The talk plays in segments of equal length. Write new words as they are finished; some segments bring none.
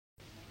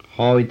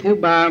Hồi thứ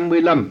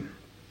 35,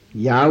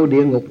 dạo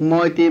địa ngục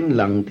moi tim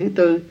lần thứ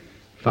tư.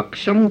 Phật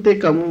sống Tế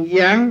Công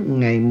giáng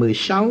ngày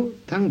 16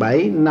 tháng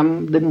 7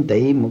 năm Đinh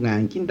Tỵ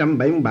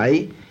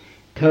 1977.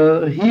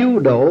 Thơ hiếu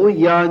độ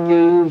do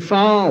như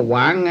phó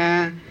quả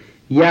Nga,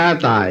 gia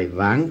tài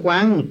vạn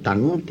quán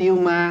tận tiêu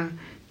ma.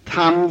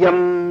 Tham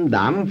dâm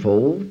đảm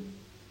phụ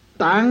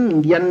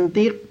tán danh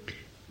tiết,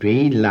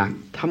 trụy lạc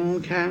thâm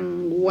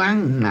khang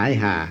quán nại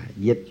hà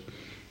dịch.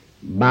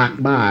 Bạc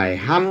bài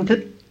ham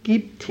thích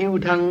kiếp thiêu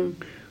thân,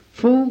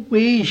 phú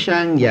quý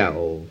sang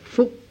giàu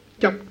phúc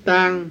chốc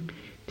tan.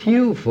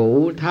 Thiếu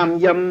phụ tham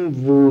dâm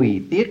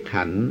vùi tiết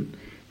hạnh,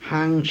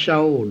 hang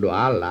sâu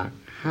đọa lạc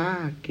há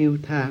kêu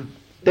than.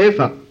 Tế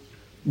Phật,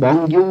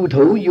 bọn du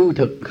thủ du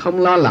thực không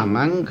lo làm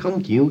ăn,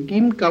 không chịu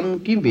kiếm công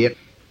kiếm việc,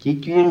 chỉ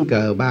chuyên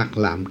cờ bạc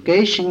làm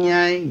kế sinh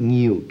nhai.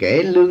 Nhiều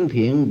kẻ lương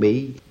thiện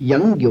bị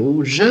dẫn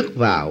dụ rớt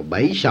vào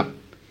bẫy sập,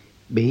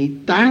 bị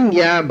tán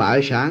gia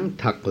bại sản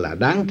thật là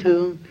đáng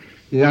thương.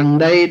 Gần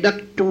đây đất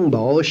Trung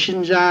Bộ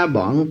sinh ra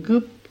bọn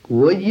cướp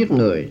của giết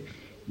người,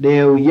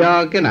 đều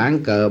do cái nạn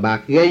cờ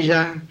bạc gây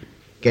ra.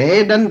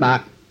 Kẻ đánh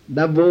bạc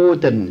đã vô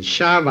tình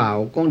sa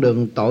vào con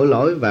đường tội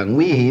lỗi và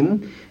nguy hiểm,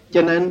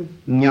 cho nên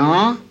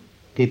nhỏ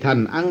thì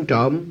thành ăn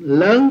trộm,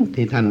 lớn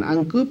thì thành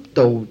ăn cướp,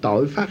 tù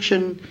tội phát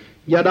sinh.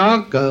 Do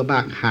đó cờ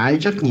bạc hại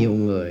rất nhiều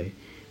người,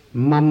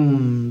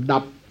 mầm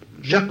độc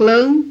rất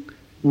lớn.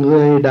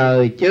 Người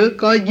đời chớ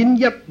có dính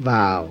dấp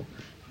vào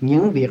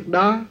những việc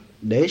đó,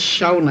 để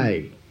sau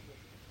này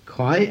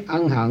khỏi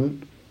ân hận.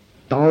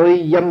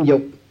 Tội dâm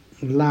dục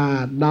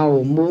là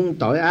đầu muôn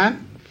tội ác,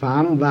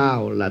 phạm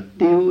vào là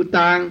tiêu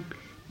tan,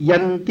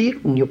 danh tiết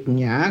nhục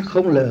nhã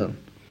không lường.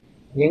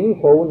 Những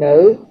phụ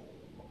nữ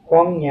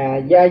con nhà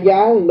gia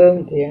giáo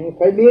lương thiện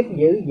phải biết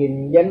giữ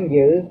gìn danh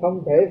dự,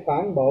 không thể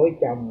phản bội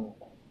chồng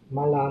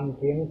mà làm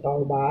chuyện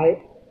tội bại.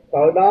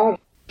 Tội đó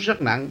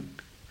rất nặng,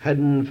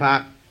 hình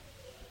phạt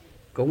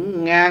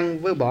cũng ngang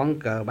với bọn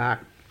cờ bạc.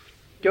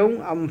 Chốn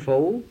âm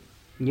phủ,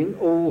 những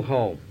u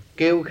hồn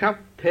kêu khóc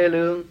thê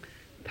lương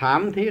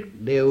thảm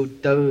thiết đều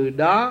từ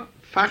đó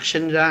phát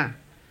sinh ra.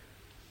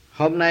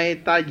 Hôm nay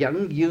ta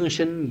dẫn Dương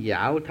Sinh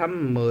dạo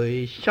thăm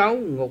 16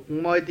 ngục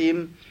moi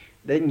tim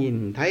để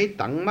nhìn thấy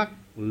tận mắt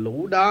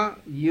lũ đó.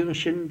 Dương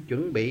Sinh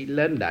chuẩn bị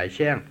lên Đại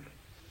Sen.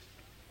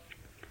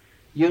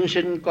 Dương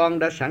Sinh, con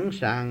đã sẵn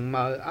sàng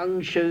mời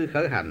ân sư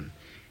khởi hành.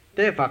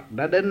 Tế Phật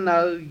đã đến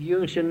nơi,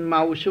 Dương Sinh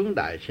mau xuống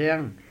Đại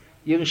Sen.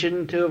 Dương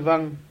Sinh thưa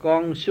vâng,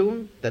 con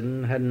xuống.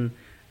 Tình hình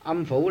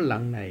âm phủ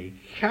lần này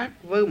khác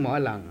với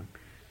mọi lần,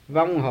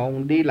 vong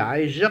hồn đi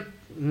lại rất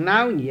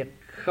náo nhiệt,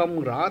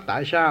 không rõ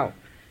tại sao.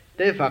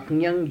 Tế Phật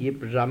nhân dịp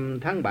rằm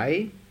tháng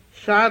 7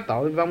 xá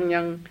tội vong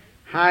nhân.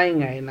 2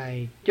 ngày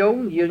này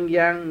chốn dương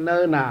gian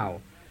nơi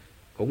nào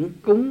cũng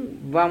cúng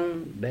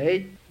vong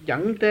để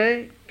chẩn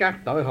tế các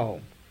tội hồn.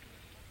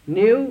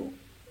 Nếu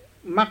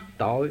mắc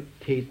tội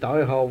thì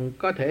tội hồn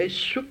có thể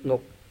xuất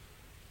ngục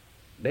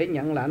để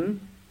nhận lãnh.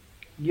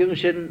 Dương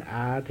Sinh,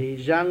 thì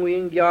ra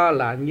nguyên do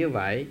là như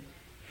vậy.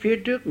 Phía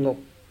trước ngục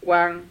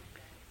quan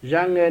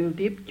ra nghênh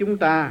tiếp chúng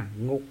ta.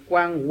 Ngục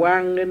quan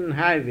hoan nghênh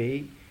 2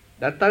 vị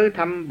đã tới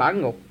thăm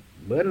bản ngục.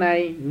 Bữa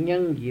nay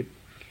nhân dịp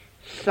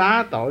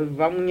xá tội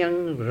vong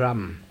nhân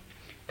rằm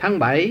tháng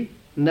 7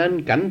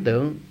 nên cảnh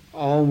tượng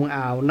ồn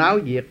ào náo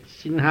nhiệt,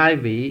 xin 2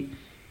 vị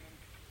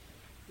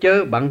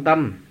chớ bận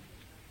tâm.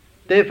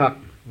 Tế Phật,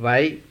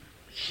 vậy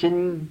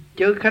xin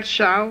chớ khách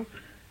sáo,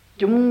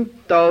 chúng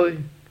tôi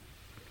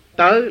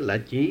tới là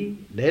chỉ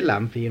để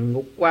làm phiền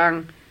ngục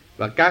quan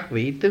và các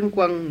vị tướng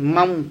quân,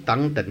 mong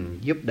tận tình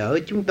giúp đỡ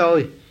chúng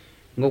tôi.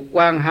 Ngục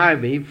quan 2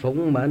 vị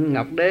phụng mệnh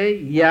Ngọc Đế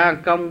gia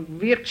công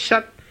viết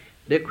sách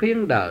để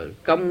khuyến đời,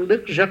 công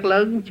đức rất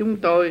lớn, chúng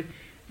tôi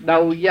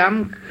đâu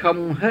dám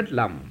không hết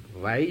lòng.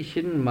 Vậy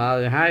xin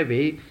mời 2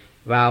 vị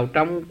vào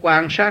trong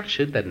quan sát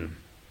sự tình.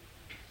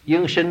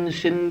 Dương Sinh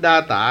xin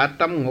đa tạ.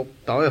 Trong ngục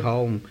tội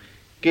hồn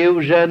kêu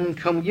rên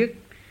không dứt.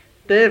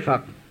 Tế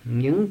Phật,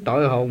 những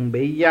tội hồn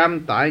bị giam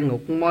tại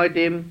ngục moi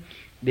tim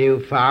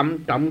đều phạm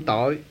trọng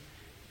tội,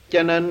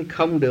 cho nên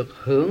không được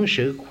hưởng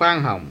sự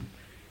khoan hồng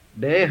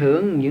để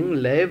hưởng những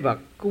lễ vật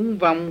cúng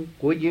vong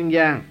của dương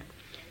gian.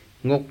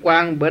 Ngục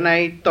quan, bữa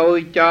nay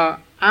tôi cho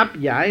áp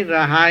giải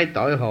ra 2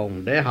 tội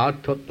hồn để họ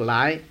thuật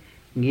lại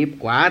nghiệp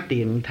quả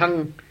tiền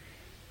thân.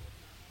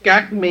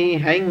 Các mi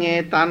hãy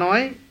nghe ta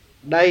nói.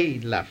 Đây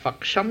là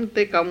Phật sống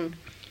Tế Công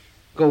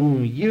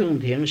cùng Dương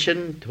Thiện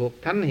Sinh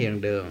thuộc Thánh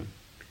Hiền Đường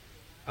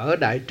ở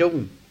Đại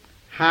Trung.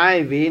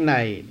 2 vị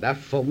này đã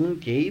phụng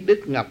chỉ Đức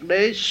Ngọc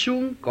Đế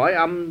xuống cõi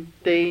âm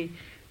ti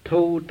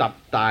thu tập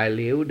tài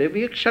liệu để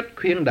viết sách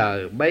khuyên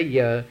đời. Bây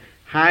giờ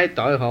 2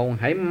 tội hồn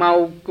hãy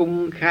mau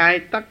cung khai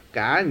tất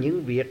cả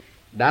những việc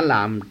đã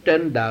làm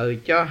trên đời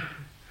cho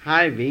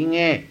 2 vị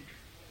nghe.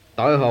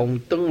 Tội hồn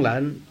tuân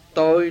lệnh.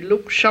 Tôi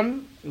lúc sống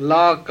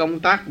lo công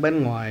tác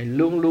bên ngoài,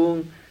 luôn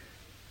luôn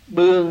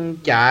bươn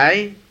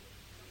chải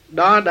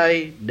đó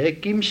đây để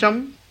kiếm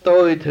sống.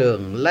 Tôi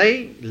thường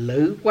lấy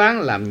lữ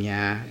quán làm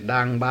nhà,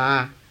 đàn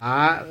bà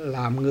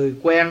làm người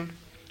quen.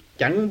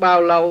 Chẳng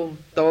bao lâu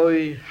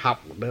tôi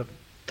học được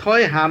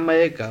thói ham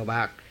mê cờ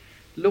bạc,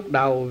 Lúc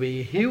đầu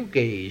vì hiếu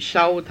kỳ,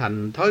 sau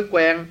thành thói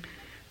quen,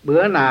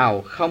 bữa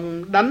nào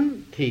không đánh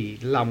thì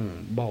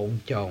lòng bồn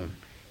chồn,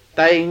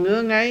 tay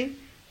ngứa ngáy.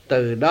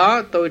 Từ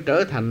đó tôi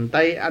trở thành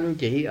tay anh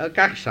chị ở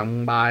các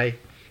sòng bài.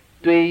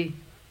 Tuy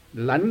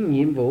lãnh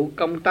nhiệm vụ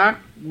công tác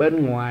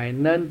bên ngoài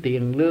nên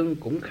tiền lương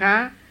cũng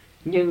khá,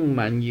 nhưng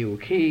mà nhiều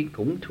khi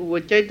cũng thua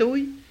cháy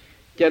túi,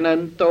 cho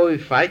nên tôi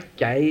phải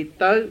chạy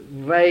tới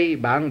vay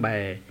bạn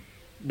bè.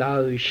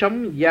 Đời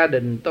sống gia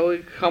đình tôi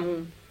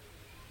không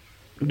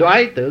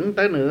đoái tưởng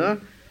tới nữa.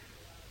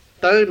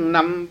 Tới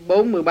năm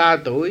 43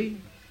 tuổi,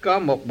 có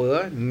một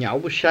bữa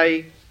nhậu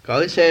say,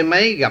 cởi xe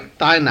máy gặp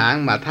tai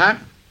nạn mà thác.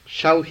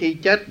 Sau khi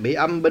chết bị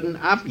âm binh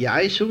áp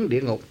giải xuống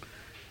địa ngục.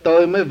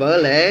 Tôi mới vỡ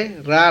lẽ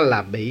ra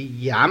là bị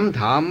giảm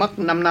thọ mất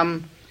 5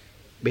 năm,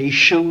 bị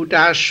sưu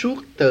tra suốt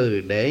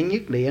từ đệ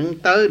nhất điện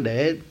tới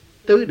đệ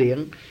tứ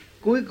điện,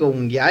 cuối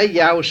cùng giải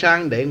giao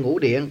sang đệ ngũ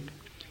điện.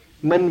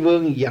 Minh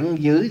Vương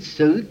giận dữ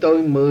xử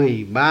tôi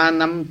 13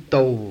 năm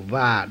tù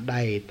và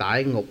đầy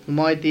tại ngục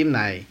moi tim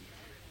này.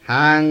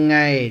 Hàng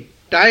ngày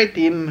trái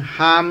tim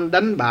ham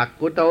đánh bạc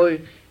của tôi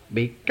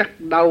bị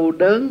cắt đau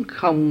đớn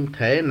không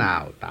thể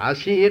nào tả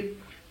xiết.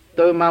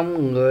 Tôi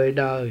mong người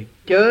đời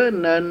chớ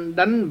nên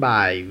đánh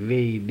bài,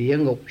 vì địa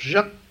ngục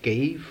rất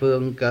kỹ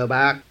phường cờ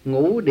bạc.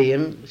 Ngũ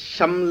điện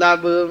Xâm La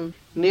Vương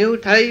nếu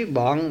thấy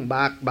bọn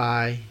bạc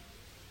bài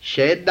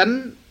sẽ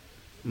đánh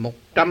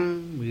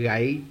 100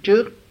 gậy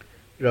trước,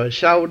 rồi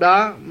sau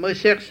đó mới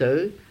xét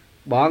xử.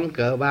 Bọn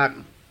cờ bạc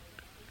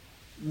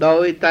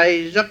đôi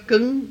tay rất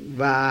cứng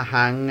và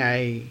hàng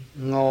ngày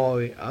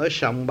ngồi ở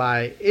sòng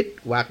bài ít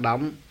hoạt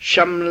động.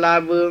 Xâm La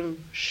Vương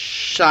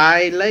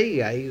sai lấy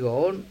gậy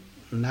gỗ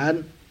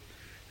nên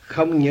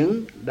không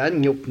những đã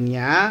nhục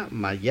nhã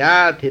mà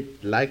da thịt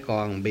lại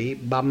còn bị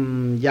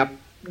bầm dập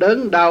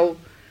đớn đau,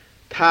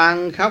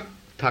 than khóc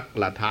thật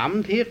là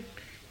thảm thiết.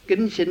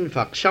 Kính xin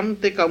Phật sống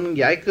tới công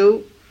giải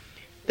cứu.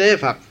 Tế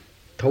Phật,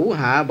 thủ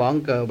hạ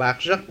bọn cờ bạc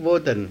rất vô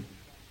tình,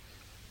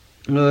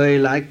 người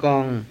lại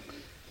còn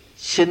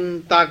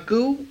xin ta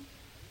cứu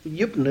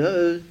giúp nữa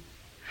ư?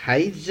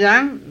 Hãy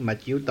ráng mà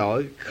chịu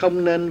tội,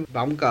 không nên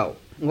vọng cầu.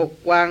 Ngục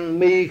quan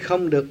mi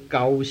không được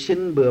cầu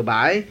xin bừa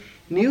bãi.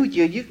 Nếu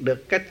chưa dứt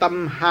được cái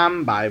tâm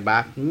ham bài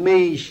bạc,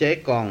 mi sẽ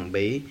còn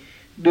bị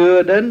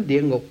đưa đến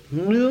địa ngục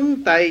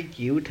nướng tay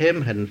chịu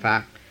thêm hình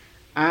phạt.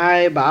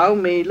 Ai bảo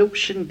mi lúc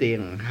sinh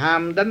tiền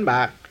ham đánh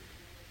bạc,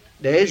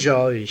 để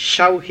rồi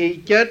sau khi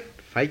chết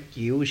phải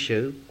chịu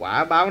sự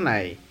quả báo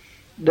này.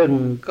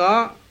 Đừng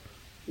có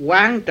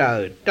oán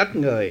trời trách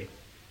người.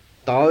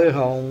 Tội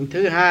hồn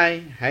thứ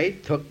hai, hãy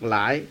thuật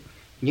lại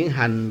những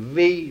hành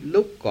vi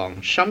lúc còn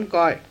sống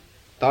coi.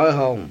 Tội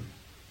hồn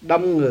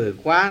đông người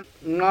quá,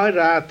 nói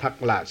ra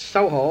thật là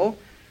xấu hổ.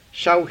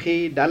 Sau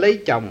khi đã lấy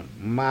chồng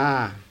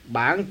mà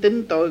bản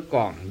tính tôi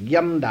còn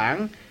dâm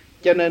đảng,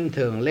 cho nên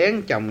thường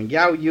lén chồng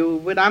giao du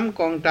với đám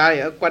con trai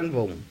ở quanh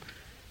vùng.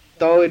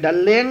 Tôi đã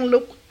lén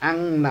lút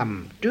ăn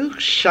nằm trước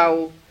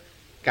sau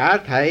cả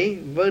thảy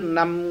với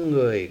 5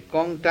 người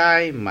con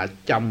trai mà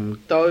chồng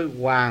tôi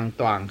hoàn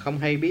toàn không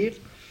hay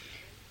biết.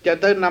 Cho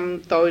tới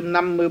năm tôi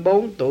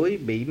 54 tuổi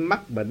bị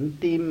mắc bệnh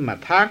tim mà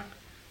thác,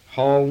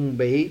 hồn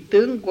bị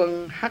tướng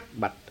quân hắc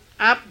bạch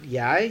áp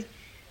giải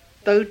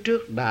tới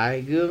trước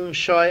đại gương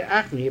soi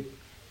ác nghiệp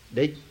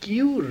để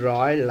chiếu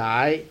rọi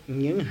lại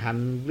những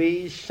hành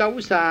vi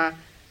xấu xa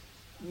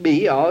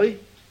bỉ ổi.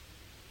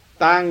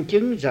 Tang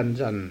chứng rành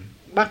rành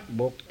bắt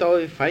buộc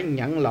tôi phải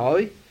nhận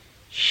lỗi.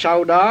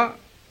 Sau đó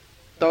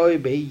tôi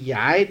bị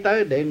giải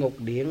tới địa ngục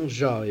điện,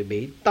 rồi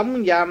bị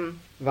tống giam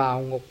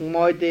vào ngục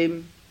moi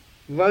tim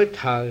với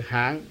thời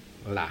hạn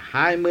là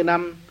 20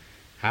 năm.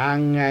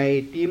 Hàng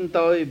ngày tim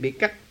tôi bị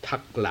cắt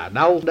thật là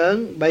đau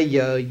đớn, bây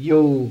giờ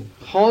dù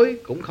hối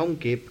cũng không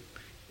kịp.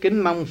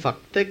 Kính mong Phật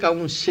Thế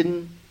Công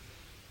xin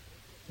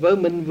với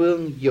Minh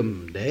Vương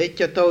dùm để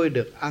cho tôi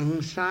được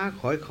ân xá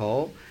khỏi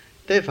khổ.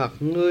 Thế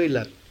Phật, ngươi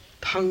là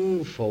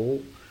thân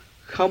phụ,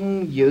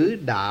 không giữ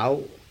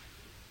đạo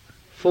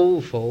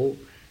phu phụ,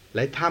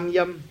 lại tham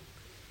dâm,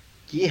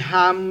 chỉ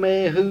ham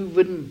mê hư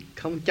vinh,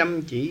 không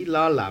chăm chỉ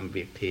lo làm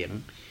việc thiện,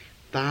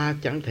 ta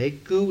chẳng thể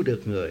cứu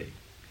được người.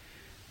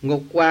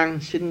 Ngục quan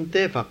xin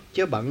Tế Phật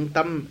chớ bận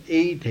tâm,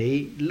 y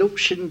thị lúc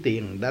sinh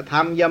tiền đã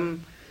tham dâm,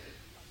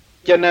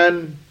 cho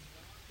nên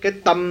cái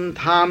tâm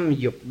tham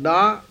dục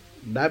đó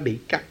đã bị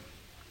cắt.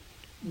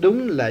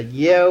 Đúng là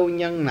gieo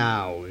nhân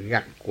nào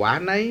gặt quả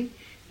nấy.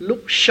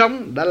 Lúc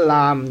sống đã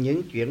làm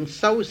những chuyện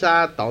xấu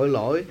xa tội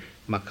lỗi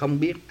mà không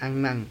biết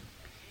ăn năn.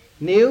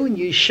 Nếu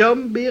như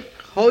sớm biết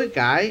hối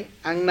cải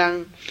ăn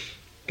năn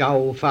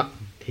cầu Phật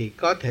thì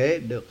có thể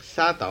được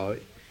xá tội.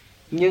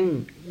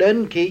 Nhưng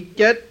đến khi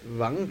chết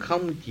vẫn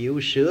không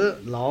chịu sửa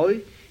lỗi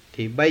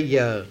thì bây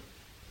giờ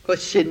có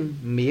xin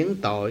miễn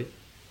tội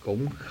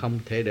cũng không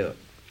thể được.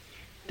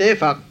 Tế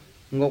Phật,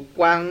 Ngục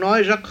quan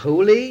nói rất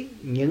hữu lý.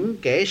 Những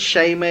kẻ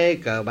say mê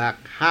cờ bạc,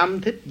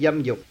 ham thích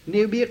dâm dục,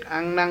 nếu biết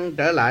ăn năn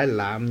trở lại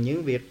làm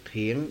những việc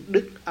thiện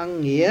đức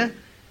ân nghĩa,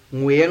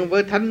 nguyện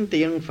với thánh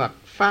tiên Phật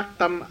phát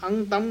tâm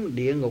ấn tống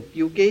địa ngục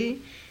du ký,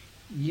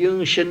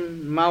 dương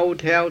sinh mau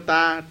theo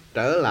ta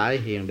trở lại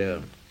hiền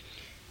đường.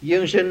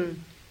 Dương sinh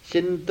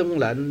xin tuân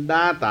lệnh,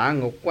 đa tạ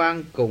Ngục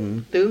quan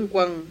cùng tướng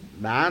quân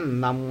đã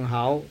nồng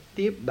hậu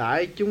tiếp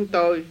đãi chúng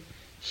tôi,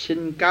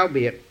 xin cáo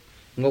biệt.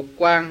 Ngục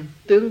quan,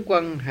 tướng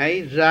quân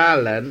hãy ra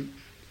lệnh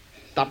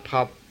tập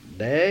hợp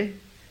để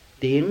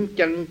tiễn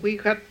chân quý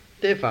khách.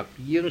 Tế Phật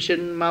Dương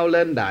sinh mau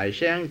lên đài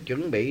sen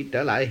chuẩn bị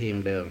trở lại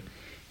hiền đường.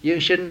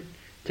 Dương sinh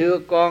thưa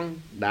con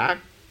đã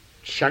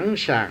sẵn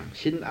sàng,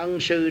 xin ân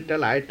sư trở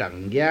lại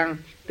trần gian.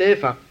 Tế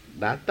Phật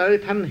đã tới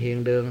thánh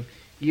hiền đường.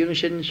 Dương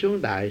sinh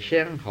xuống đài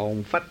sen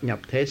hồn phách nhập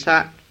thể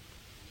xác.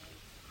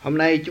 Hôm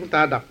nay chúng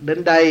ta đọc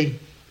đến đây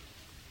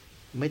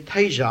mới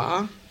thấy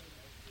rõ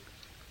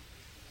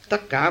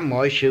tất cả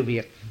mọi sự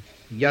việc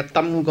do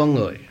tâm con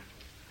người.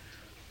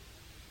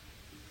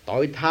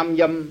 Tội tham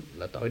dâm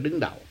là tội đứng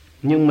đầu,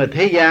 nhưng mà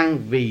thế gian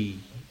vì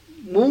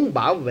muốn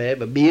bảo vệ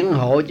và biện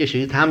hộ cho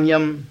sự tham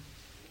dâm,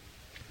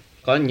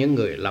 có những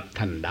người lập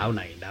thành đạo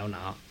này đạo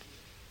nọ,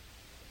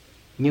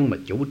 nhưng mà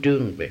chủ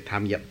trương về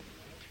tham dâm.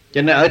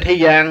 Cho nên ở thế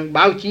gian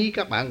báo chí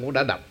các bạn cũng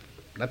đã đọc,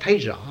 đã thấy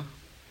rõ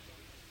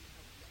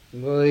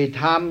người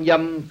tham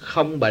dâm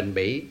không bền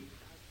bỉ.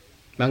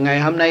 Mà ngày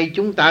hôm nay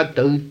chúng ta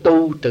tự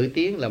tu tự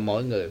tiến là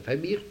mọi người phải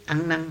biết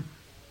ăn năn,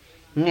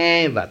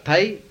 nghe và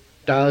thấy.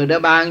 Trời đã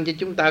ban cho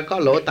chúng ta có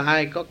lỗ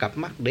tai, có cặp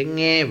mắt để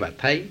nghe và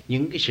thấy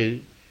những cái sự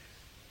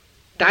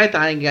trái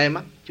tai gai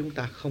mắt chúng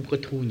ta không có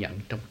thu nhận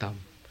trong tâm.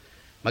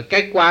 Mà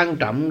cái quan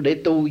trọng để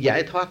tu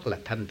giải thoát là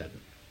thanh tịnh.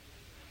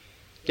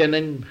 Cho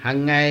nên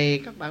hàng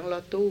ngày các bạn lo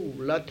tu,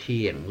 lo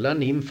thiền, lo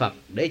niệm Phật.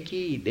 Để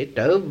chi? Để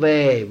trở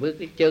về với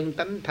cái chân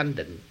tánh thanh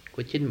tịnh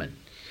của chính mình.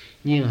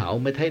 Nhiên hậu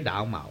mới thấy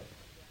đạo màu.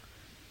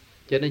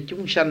 Cho nên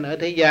chúng sanh ở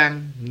thế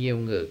gian, nhiều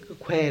người cứ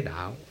khoe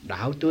đạo.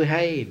 Đạo tôi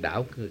hay,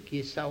 đạo người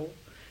kia xấu.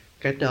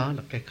 Cái đó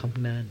là cái không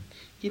nên.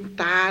 Chính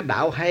ta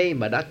đạo hay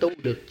mà đã tu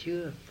được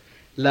chưa?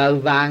 Lời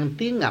vàng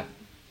tiếng ngọc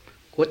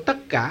của tất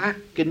cả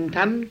kinh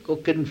thánh, của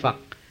kinh Phật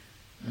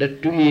đã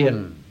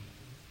truyền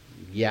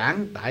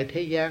giảng tại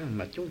thế gian,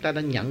 mà chúng ta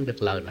đã nhận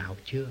được lời nào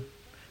chưa?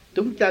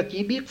 Chúng ta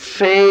chỉ biết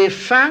phê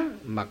phán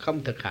mà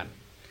không thực hành,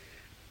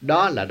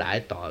 đó là đại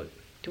tội.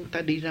 Chúng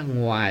ta đi ra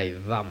ngoài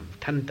vòng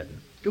thanh tịnh.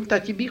 Chúng ta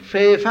chỉ biết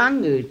phê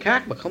phán người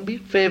khác mà không biết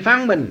phê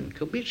phán mình,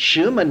 không biết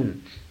sửa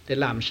mình, thì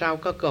làm sao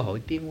có cơ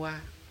hội tiến hóa?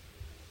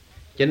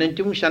 Cho nên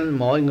chúng sanh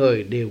mọi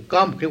người đều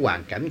có một cái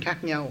hoàn cảnh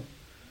khác nhau.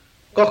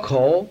 Có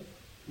khổ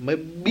mới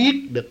biết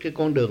được cái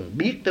con đường,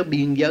 biết tới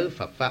biên giới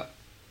Phật Pháp.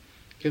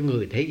 Cái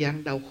người thế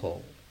gian đau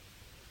khổ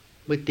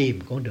mới tìm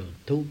con đường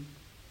tu.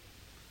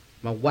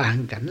 Mà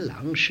hoàn cảnh là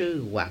ân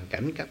sư, hoàn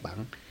cảnh các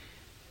bạn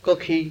có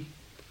khi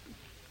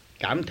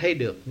cảm thấy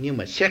được, nhưng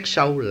mà xét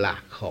sâu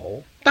là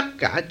khổ. Tất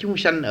cả chúng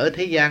sanh ở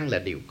thế gian là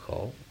đều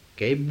khổ,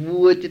 kể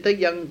vua cho tới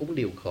dân cũng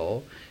đều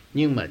khổ.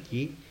 Nhưng mà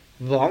chỉ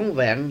vỏn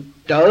vẹn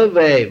trở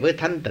về với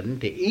thanh tịnh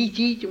thì ý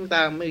chí chúng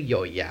ta mới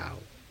dồi dào,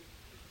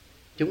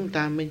 chúng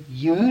ta mới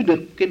giữ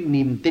được cái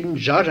niềm tin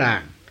rõ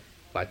ràng,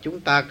 và chúng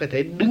ta có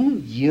thể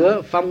đứng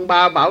giữa phong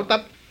ba bão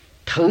táp,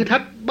 thử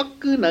thách bất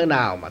cứ nơi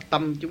nào mà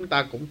tâm chúng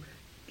ta cũng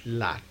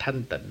là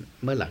thanh tịnh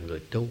mới là người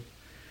tu.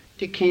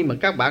 Chứ khi mà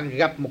các bạn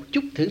gặp một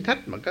chút thử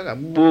thách mà các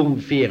bạn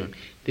buồn phiền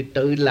thì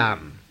tự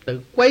làm,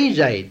 tự quấy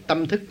rầy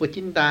tâm thức của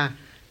chúng ta,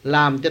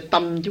 làm cho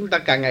tâm chúng ta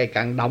càng ngày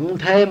càng động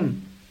thêm,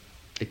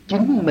 thì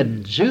chính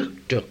mình rước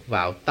trượt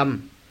vào tâm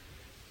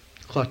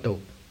khó tu.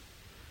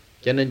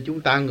 Cho nên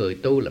chúng ta người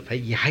tu là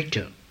phải giải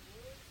trượt.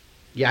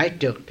 Giải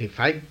trượt thì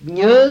phải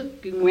nhớ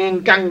cái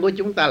nguyên căn của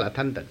chúng ta là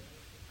thanh tịnh.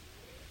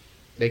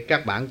 Để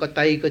các bạn có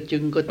tay, có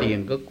chân, có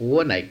tiền, có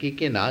của này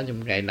kia nọ,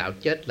 nhưng ngày nào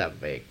chết là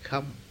về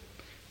không.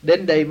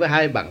 Đến đây với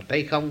hai bàn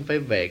tay không, phải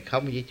về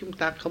không. Vậy chúng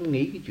ta không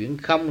nghĩ cái chuyện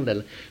không là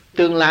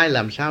tương lai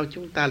làm sao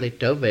chúng ta lại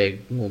trở về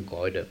nguồn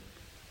cội được.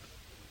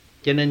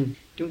 Cho nên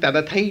chúng ta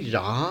đã thấy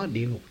rõ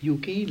địa ngục du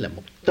ký là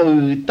một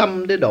từ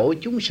tâm để độ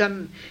chúng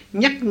sanh,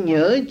 nhắc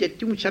nhở cho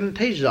chúng sanh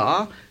thấy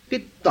rõ cái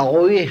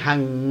tội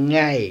hằng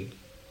ngày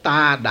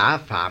ta đã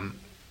phạm,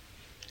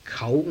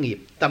 khẩu nghiệp,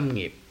 tâm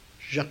nghiệp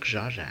rất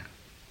rõ ràng.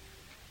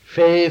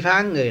 Phê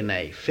phán người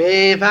này,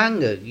 phê phán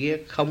người kia,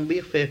 không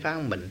biết phê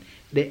phán mình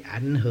để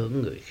ảnh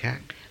hưởng người khác.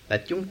 Là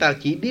chúng ta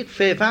chỉ biết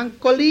phê phán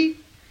có lý,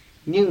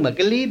 nhưng mà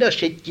cái lý đó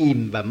sẽ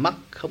chìm và mất,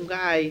 không có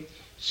ai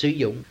sử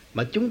dụng.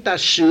 Mà chúng ta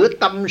sửa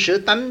tâm, sửa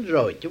tánh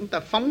rồi chúng ta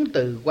phóng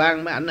từ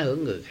quan mới ảnh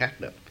hưởng người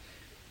khác được.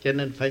 Cho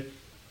nên phải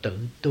tự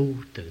tu,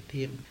 tự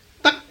tiến.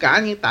 Tất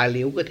cả những tài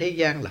liệu của thế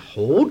gian là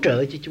hỗ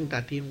trợ cho chúng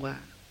ta tiến hóa.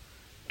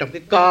 Trong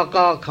cái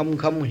co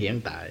không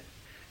hiện tại,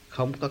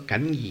 không có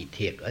cảnh gì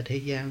thiệt ở thế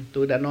gian.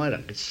 Tôi đã nói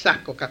rằng cái xác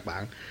của các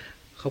bạn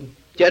không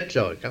chết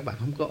rồi, các bạn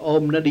không có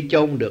ôm nó đi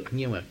chôn được,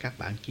 nhưng mà các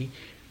bạn chỉ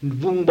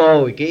vun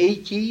bồi cái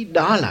ý chí,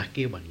 đó là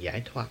kêu bằng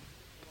giải thoát.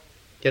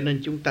 Cho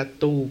nên chúng ta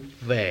tu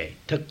về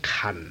thực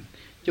hành,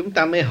 chúng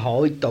ta mới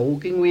hội tụ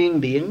cái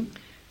nguyên điển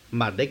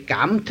mà để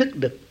cảm thức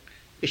được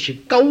cái sự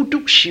cấu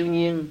trúc siêu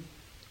nhiên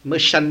mới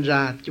sanh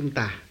ra chúng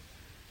ta.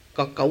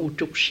 Có cấu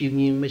trúc siêu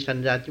nhiên mới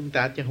sanh ra chúng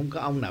ta, chứ không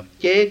có ông nào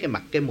chế cái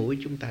mặt cái mũi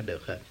chúng ta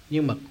được hết.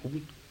 Nhưng mà cũng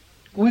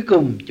cuối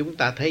cùng chúng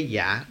ta thấy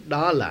giả,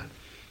 đó là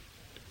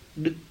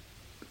Đức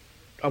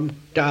ông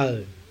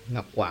Trời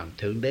Ngọc Hoàng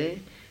Thượng Đế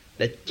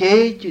đã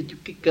chế cho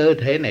cái cơ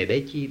thể này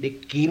để chi? Để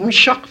kiểm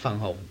soát phần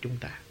hồn chúng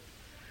ta.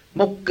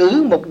 Một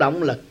cử một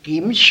động là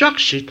kiểm soát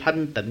sự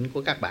thanh tịnh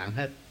của các bạn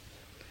hết.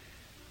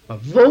 Và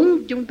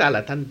vốn chúng ta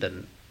là thanh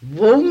tịnh,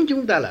 vốn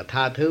chúng ta là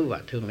tha thứ và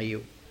thương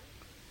yêu.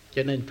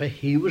 Cho nên phải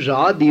hiểu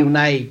rõ điều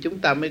này, chúng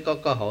ta mới có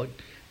cơ hội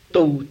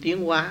tu tiến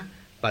hóa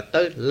và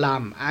tới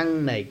làm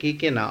ăn này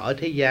kia nọ ở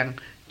thế gian.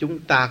 Chúng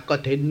ta có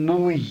thể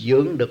nuôi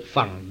dưỡng được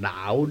phần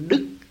đạo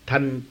đức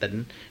thanh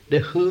tịnh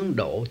để hướng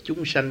độ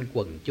chúng sanh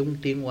quần chúng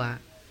tiến hóa.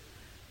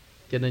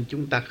 Cho nên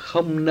chúng ta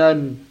không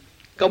nên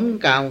cống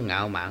cao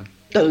ngạo mạn,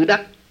 tự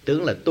đắc,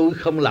 tưởng là tôi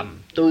không lầm,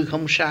 tôi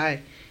không sai.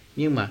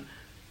 Nhưng mà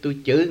tôi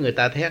chửi người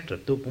ta thét rồi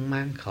tôi cũng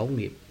mang khẩu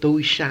nghiệp,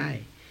 tôi sai.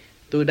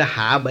 Tôi đã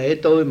hạ bệ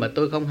tôi mà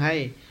tôi không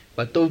hay.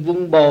 Và tôi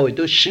vun bồi,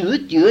 tôi sửa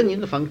chữa những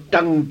cái phần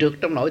trần trượt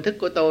trong nội thức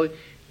của tôi,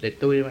 để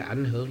tôi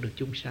ảnh hưởng được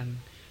chúng sanh.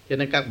 Cho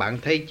nên các bạn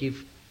thấy chư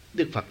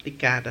Đức Phật Thích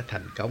Ca đã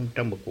thành công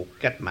trong một cuộc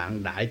cách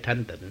mạng đại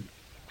thanh tịnh.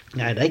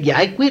 Ngài đã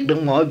giải quyết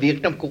được mọi việc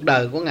trong cuộc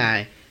đời của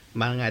Ngài,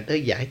 mà Ngài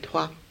tới giải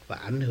thoát và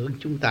ảnh hưởng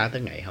chúng ta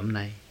tới ngày hôm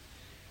nay.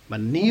 Mà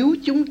nếu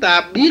chúng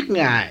ta biết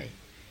Ngài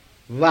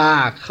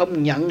và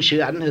không nhận sự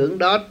ảnh hưởng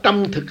đó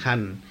trong thực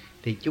hành,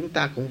 thì chúng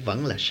ta cũng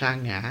vẫn là sa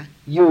ngã.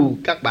 Dù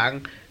các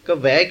bạn có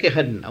vẽ cái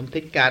hình ông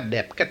Thích Ca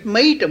đẹp cách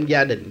mấy trong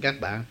gia đình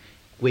các bạn,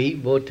 quỷ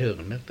vô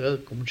thường nó tới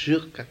cũng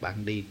rước các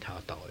bạn đi thọ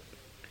tội.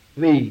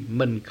 Vì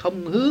mình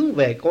không hướng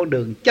về con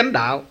đường chánh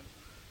đạo,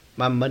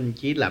 mà mình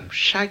chỉ làm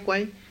sai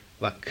quấy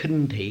và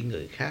khinh thị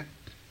người khác.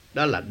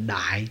 Đó là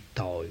đại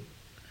tội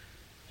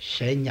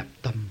sẽ nhập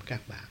tâm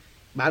các bạn.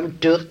 Bạn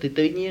trượt thì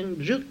tự nhiên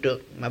rước trượt,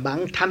 mà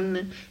bạn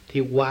thanh thì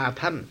hòa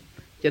thanh.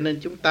 Cho nên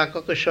chúng ta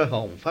có cái soi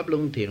hồn pháp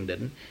luân thiền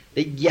định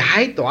để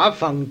giải tỏa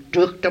phần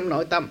trượt trong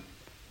nội tâm.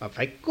 Mà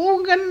phải cố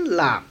gắng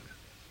làm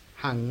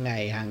hàng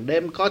ngày hàng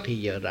đêm, có thì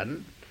giờ rảnh.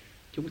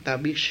 Chúng ta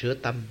biết sửa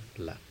tâm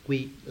là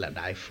quy, là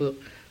đại phước.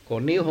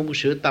 Còn nếu không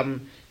sửa tâm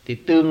thì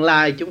tương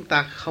lai chúng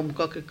ta không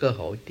có cái cơ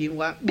hội tiến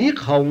hóa. Biết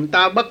hồn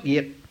ta bất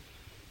diệt,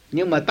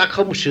 nhưng mà ta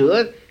không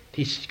sửa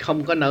thì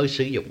không có nơi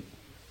sử dụng.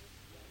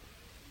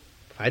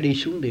 Phải đi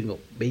xuống địa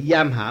ngục, bị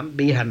giam hãm,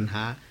 bị hành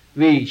hạ,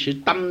 vì sự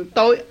tâm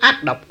tối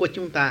ác độc của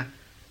chúng ta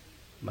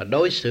mà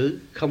đối xử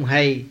không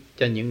hay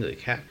cho những người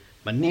khác.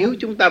 Mà nếu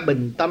chúng ta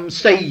bình tâm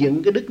xây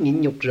dựng cái đức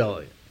nhịn nhục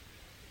rồi,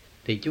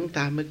 thì chúng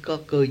ta mới có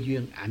cơ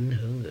duyên ảnh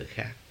hưởng người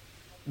khác.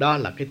 Đó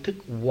là cái thức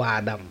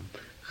hòa đồng,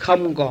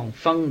 không còn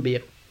phân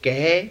biệt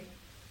kẻ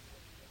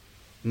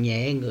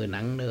nhẹ người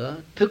nặng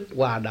nữa. Thức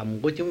hòa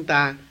đồng của chúng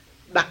ta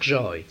đắc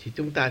rồi thì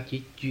chúng ta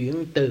chỉ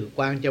chuyển từ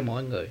quan cho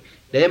mọi người,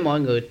 để mọi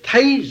người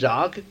thấy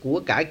rõ cái của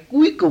cải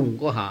cuối cùng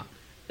của họ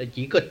là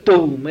chỉ có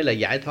tu mới là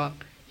giải thoát,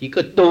 chỉ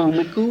có tu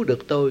mới cứu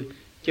được tôi,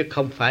 chứ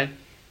không phải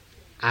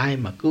ai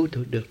mà cứu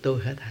được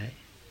tôi hết thảy.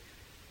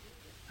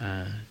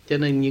 Cho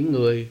nên những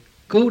người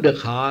cứu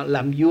được họ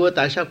làm vua,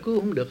 tại sao cứu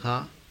không được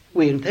họ?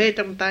 Quyền thế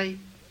trong tay,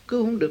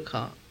 cứu không được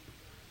họ.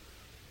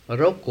 Và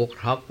rốt cuộc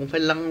họ cũng phải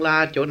lăn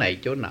la chỗ này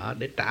chỗ nọ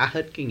để trả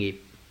hết cái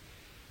nghiệp,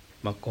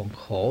 mà còn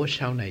khổ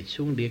sau này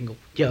xuống địa ngục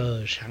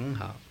chờ sẵn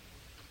họ.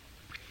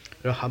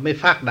 Rồi họ mới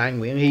phát đại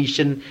nguyện hy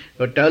sinh,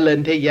 rồi trở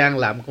lên thế gian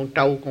làm con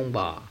trâu con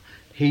bò,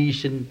 hy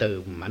sinh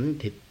từ mảnh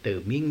thịt,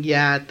 từ miếng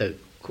da, từ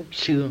khúc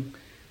xương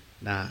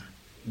đó,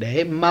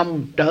 để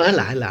mong trở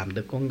lại làm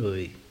được con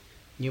người.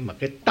 Nhưng mà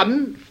cái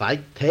tánh phải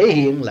thể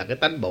hiện là cái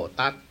tánh Bồ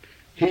Tát,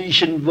 hy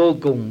sinh vô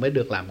cùng mới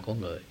được làm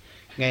con người.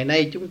 Ngày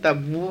nay chúng ta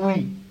vui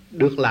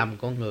được làm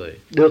con người,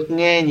 được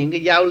nghe những cái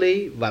giáo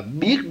lý và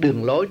biết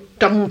đường lối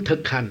trong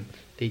thực hành,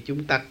 thì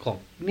chúng ta còn,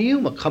 nếu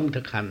mà không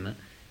thực hành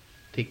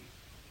thì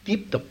tiếp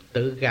tục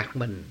tự gạt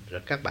mình.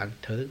 Rồi các bạn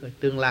thử coi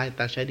tương lai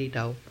ta sẽ đi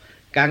đâu.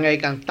 Càng ngày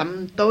càng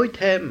tâm tối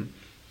thêm,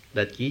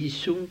 là chỉ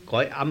xuống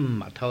cõi âm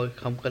mà thôi,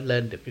 không có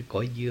lên được cái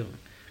cõi dương.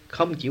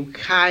 Không chịu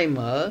khai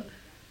mở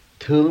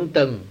thượng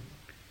tầng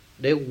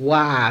để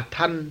hòa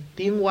thanh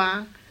tiến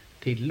hóa,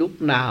 thì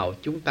lúc nào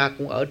chúng ta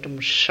cũng ở trong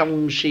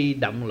sân si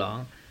động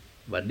loạn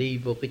và đi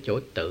vô cái chỗ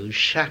tự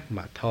sát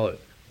mà thôi,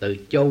 tự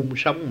chôn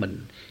sống mình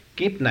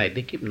kiếp này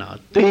tới kiếp nọ.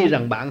 Tuy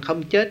rằng bạn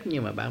không chết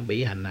nhưng mà bạn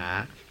bị hành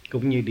hạ,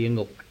 cũng như địa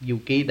ngục Du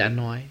Ký đã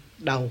nói,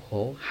 đau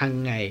khổ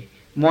hàng ngày,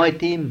 moi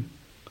tim,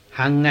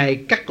 hàng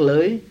ngày cắt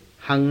lưỡi,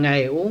 hàng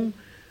ngày uống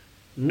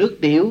nước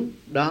tiểu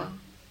đó.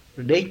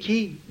 Để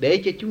chi?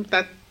 Để cho chúng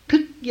ta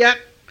thức giác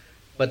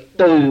và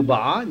từ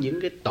bỏ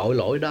những cái tội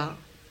lỗi đó.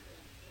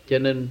 Cho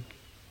nên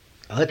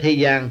ở thế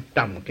gian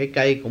trồng cái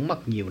cây cũng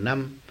mất nhiều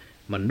năm,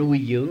 mà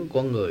nuôi dưỡng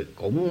con người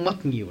cũng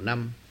mất nhiều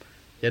năm.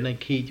 Cho nên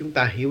khi chúng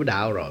ta hiểu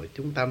đạo rồi,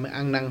 chúng ta mới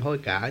ăn năn hối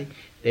cải,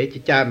 để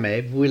cho cha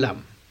mẹ vui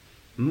lòng,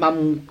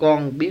 mong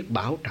con biết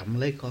bảo trọng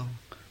lấy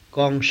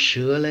con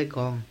sửa lấy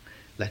con,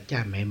 là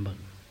cha mẹ mừng.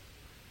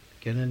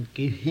 Cho nên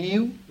cái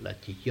hiếu là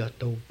chỉ do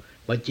tu,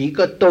 mà chỉ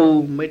có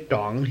tu mới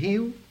trọn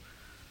hiếu,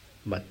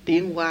 mà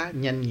tiến hóa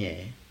nhanh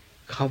nhẹ,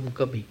 không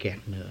có bị kẹt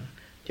nữa.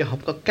 Chứ không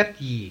có cách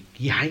gì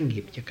giải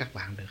nghiệp cho các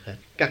bạn được hết.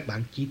 Các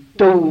bạn chỉ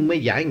tu mới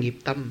giải nghiệp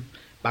tâm.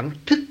 Bạn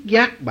thức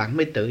giác bạn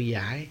mới tự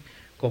giải.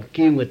 Còn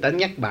kêu người ta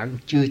nhắc bạn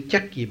chưa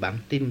chắc gì bạn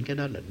tin cái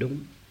đó là đúng.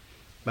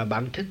 Mà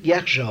bạn thức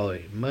giác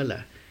rồi mới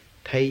là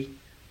thấy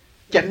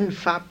chánh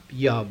pháp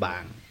do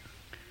bạn,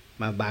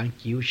 mà bạn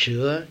chịu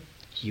sửa,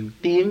 chịu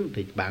tiến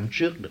thì bạn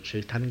rước được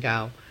sự thanh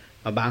cao.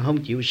 Mà bạn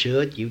không chịu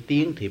sửa, chịu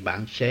tiến thì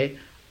bạn sẽ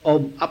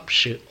ôm ấp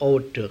sự ô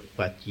trượt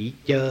và chỉ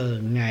chờ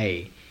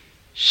ngày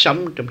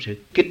sống trong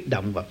sự kích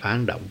động và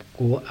phản động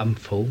của âm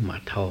phủ mà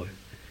thôi.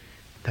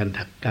 Thành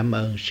thật cảm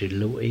ơn sự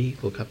lưu ý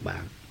của các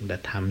bạn đã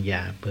tham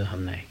gia bữa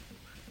hôm nay.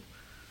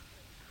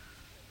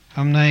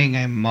 Hôm nay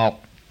ngày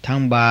 1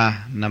 tháng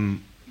 3 năm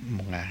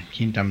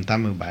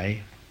 1987,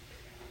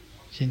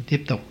 xin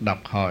tiếp tục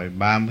đọc hồi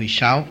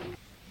 36.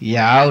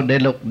 Dạo để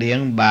lục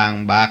điện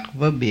bàn bạc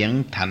với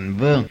biển Thành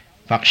Vương.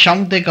 Phật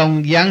sống Tế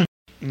Công giáng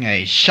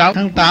ngày 6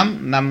 tháng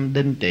 8 năm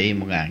Đinh Tỵ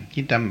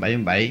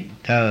 1977.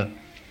 Thơ: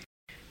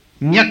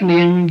 nhất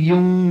niên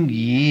dung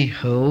dị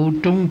hữu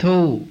trung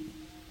thu,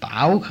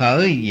 tảo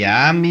khởi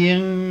dạ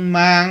miên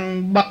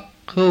mang bất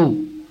hưu.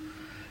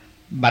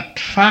 Bạch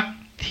phát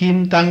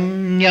thiên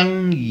tân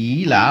nhân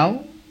dĩ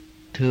lão,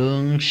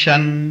 thường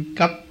sanh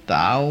cấp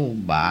tạo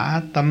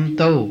bả tâm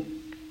tu.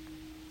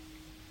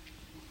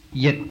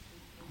 Dịch: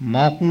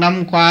 một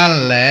năm qua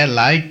lệ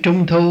lại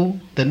trung thu,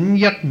 tỉnh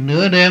giấc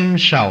nửa đêm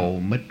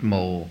sầu mịt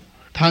mù.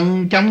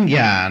 Thân chống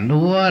già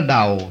núa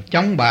đầu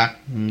chống bạc,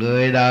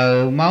 người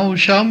đời mau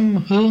sớm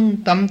hướng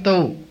tâm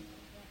tu.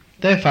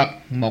 Tế Phật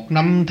một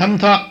năm thấm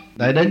thoát,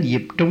 đã đến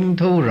dịp trung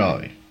thu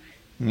rồi.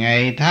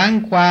 Ngày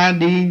tháng qua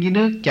đi như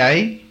nước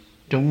chảy,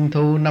 trung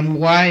thu năm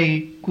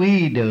ngoái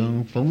quy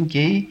đường phụng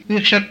chỉ.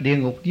 Viết sách Địa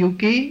Ngục Du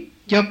Ký,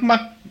 chớp mắt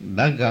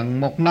đã gần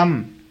một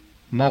năm.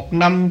 Một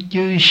năm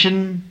chư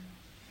sinh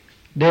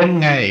đêm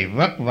ngày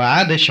vất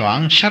vả để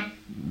soạn sách,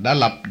 đã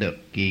lập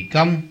được kỳ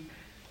công.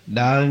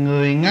 Đời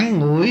người ngắn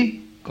ngủi,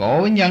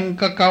 cổ nhân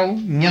có câu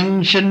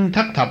nhân sinh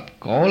thất thập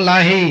cổ la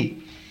hy.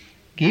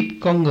 Kiếp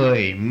con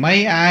người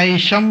mấy ai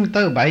sống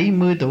tới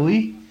 70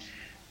 tuổi.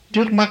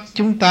 Trước mắt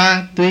chúng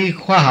ta tuy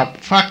khoa học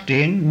phát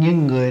triển,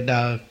 nhưng người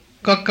đời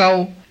có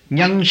câu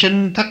nhân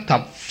sinh thất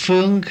thập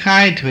phương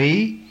khai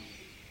thủy.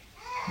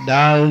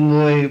 Đời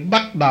người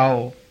bắt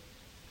đầu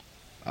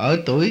ở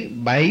tuổi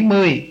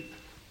 70.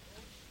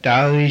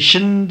 Trời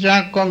sinh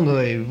ra con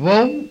người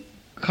vốn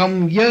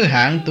không giới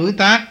hạn tuổi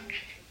tác,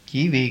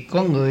 chỉ vì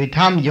con người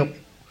tham dục,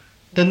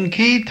 tinh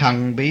khí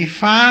thần bị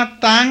phá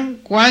tán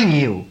quá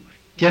nhiều,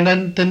 cho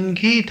nên tinh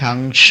khí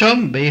thần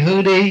sớm bị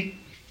hư đi.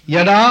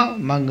 Do đó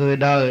mà người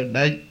đời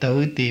đã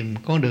tự tìm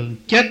con đường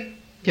chết.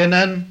 Cho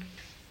nên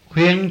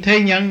khuyên thế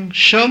nhân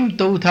sớm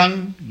tu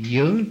thân,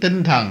 dưỡng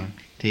tinh thần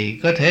thì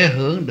có thể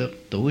hưởng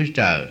được tuổi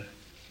trời.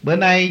 Bữa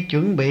nay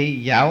chuẩn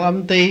bị dạo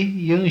âm ty,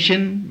 Dương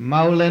Sinh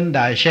mau lên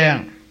đài sen.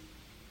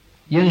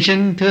 Dương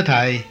Sinh thưa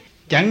thầy,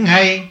 chẳng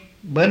hay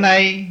bữa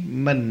nay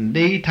mình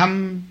đi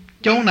thăm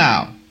chỗ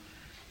nào?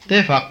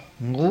 Tế Phật: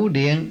 ngũ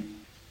điện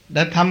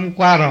đã thăm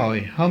qua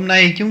rồi, hôm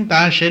nay chúng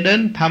ta sẽ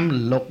đến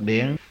thăm lục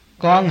điện.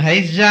 Con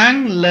hãy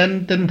ráng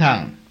lên tinh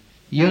thần.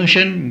 Dương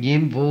Sinh: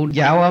 nhiệm vụ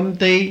dạo âm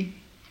ty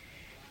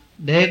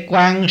để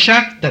quan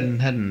sát tình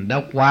hình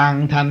đã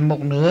hoàn thành một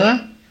nửa,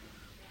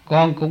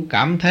 con cũng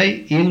cảm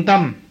thấy yên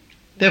tâm.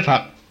 Tế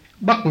Phật: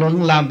 bất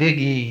luận làm việc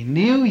gì,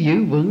 nếu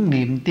giữ vững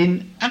niềm tin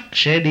ắt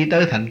sẽ đi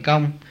tới thành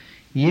công.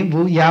 Nhiệm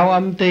vụ dạo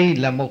âm ty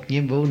là một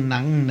nhiệm vụ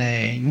nặng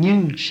nề,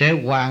 nhưng sẽ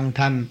hoàn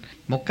thành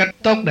một cách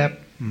tốt đẹp.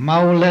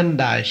 Mau lên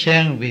đài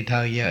sen vì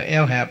thời giờ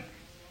eo hẹp.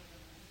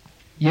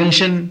 Dương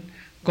Sinh: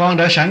 con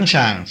đã sẵn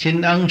sàng,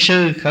 xin ân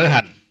sư khởi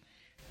hành.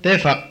 Tế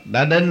Phật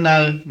đã đến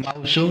nơi,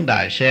 mau xuống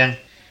đài sen.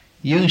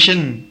 Dương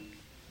Sinh: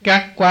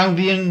 các quan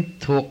viên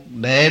thuộc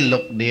đệ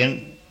lục điện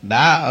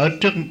đã ở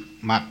trước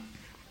mặt.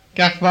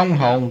 Các vong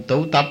hồn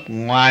tụ tập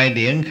ngoài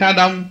điện khá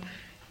đông,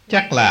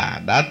 chắc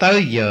là đã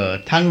tới giờ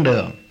thăng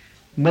đường.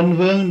 Minh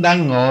Vương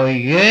đang ngồi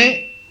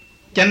ghế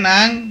chánh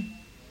án,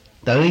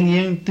 tự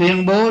nhiên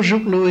tuyên bố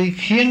rút lui,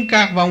 khiến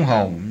các vong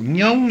hồn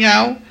nhốn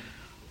nháo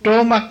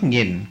trố mắt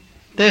nhìn.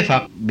 Tế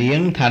Phật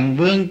biện Thành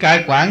Vương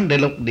cai quản đệ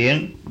lục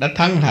điện đã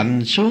thân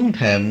hành xuống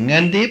thềm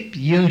nghênh tiếp.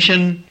 Dương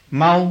Sinh: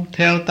 mau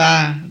theo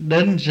ta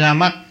đến ra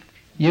mắt.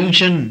 Dương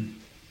Sinh: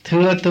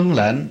 thưa tuân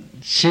lệnh,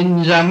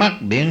 xin ra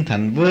mắt biện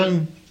Thành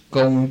Vương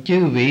cùng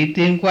chư vị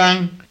tiên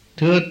quan.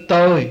 Thưa,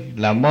 tôi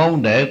là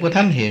môn đệ của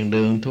Thánh Hiền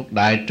Đường thuộc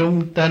Đại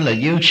Trung, tên là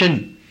Dương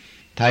Sinh.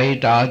 Thầy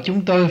trò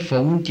chúng tôi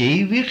phụng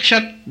chỉ viết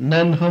sách,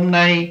 nên hôm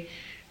nay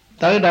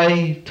tới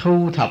đây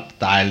thu thập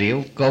tài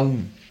liệu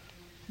cùng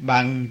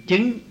bằng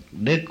chứng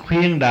để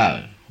khuyên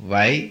đời.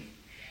 Vậy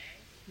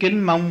kính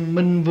mong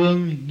Minh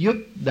Vương giúp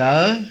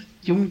đỡ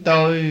chúng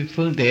tôi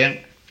phương tiện.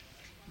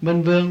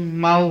 Minh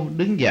Vương mau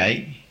đứng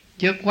dậy,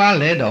 chớ quá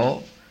lễ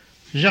độ.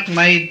 Rất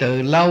may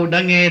từ lâu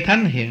đã nghe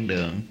Thánh Hiền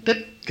Đường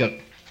tích cực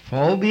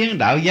phổ biến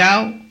đạo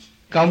giáo,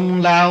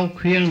 công lao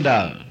khuyên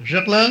đời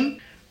rất lớn.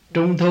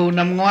 Trung thu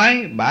năm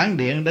ngoái, bản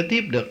điện đã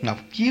tiếp được ngọc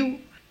chiếu,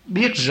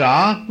 biết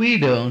rõ quý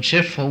đường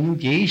sẽ phụng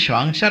chỉ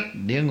soạn sách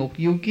Địa Ngục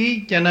Du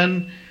Ký, cho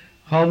nên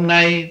hôm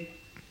nay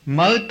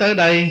mới tới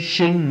đây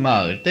xin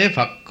mời Tế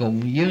Phật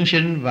cùng Dương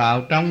Sinh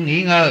vào trong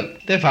nghỉ ngơi.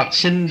 Tế Phật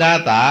xin đa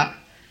tạ.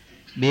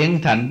 Biện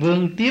Thành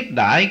Vương tiếp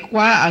đãi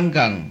quá ân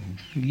cần.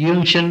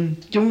 Dương Sinh: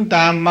 chúng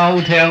ta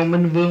mau theo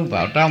Minh Vương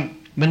vào trong.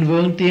 Minh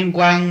Vương Tiên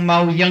Quang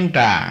mau dâng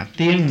trà,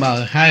 tiên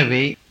mời hai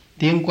vị.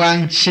 Tiên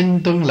Quang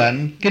xin tuân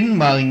lệnh, kính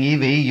mời nhị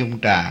vị dùng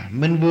trà.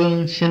 Minh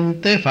Vương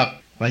xin tế Phật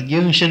và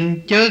Dương Sinh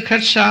chớ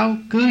khách sáo,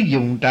 cứ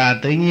dùng trà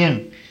tự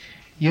nhiên.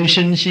 Dương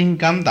Sinh xin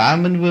cảm tạ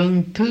Minh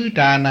Vương, thứ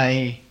trà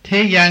này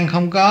thế gian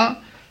không có,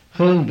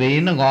 hương vị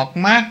nó ngọt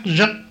mát,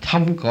 rất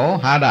thông cổ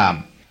hạ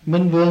đàm.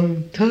 Minh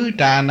Vương, thứ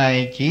trà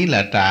này chỉ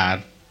là trà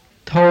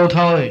thô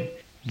thôi,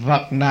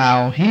 vật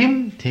nào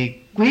hiếm thì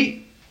quý,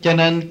 cho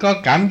nên có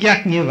cảm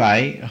giác như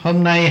vậy.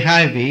 Hôm nay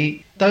hai vị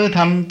tới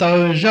thăm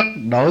tôi rất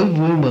đổi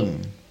vui mừng.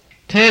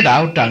 Thế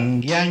đạo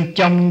trần gian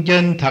trông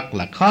trên thật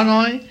là khó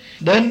nói,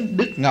 đến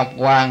Đức Ngọc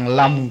Hoàng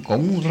lòng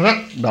cũng rất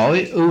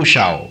đổi ưu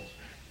sầu.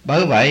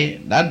 Bởi vậy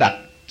đã đặt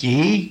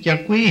chỉ cho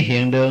quý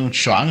hiền đường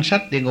soạn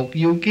sách Địa Ngục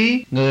Du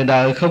Ký. Người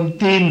đời không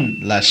tin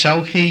là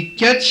sau khi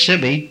chết sẽ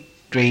bị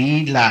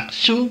trụy lạc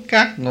xuống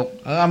các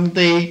ngục ở âm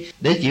ti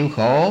để chịu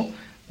khổ.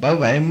 Bởi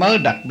vậy mới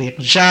đặc biệt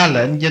ra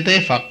lệnh cho Tế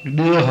Phật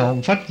đưa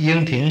hồn phách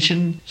Dương Thiện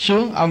Sinh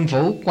xuống âm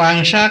phủ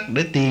quan sát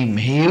để tìm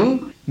hiểu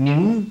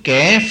những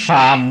kẻ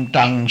phàm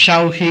trần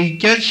sau khi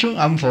chết xuống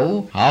âm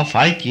phủ họ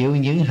phải chịu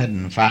những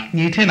hình phạt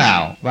như thế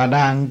nào. Và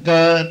đàn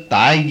cơ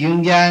tại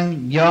dương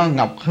gian do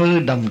Ngọc Hư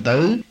đồng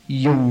tử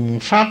dùng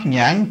pháp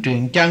nhãn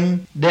truyền chân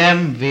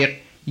đem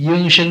việc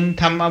Dương Sinh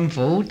thăm âm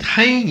phủ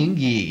thấy những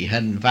gì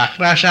hình phạt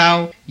ra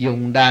sao,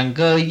 dùng đàn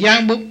cơ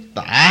dán bút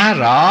tả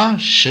rõ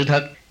sự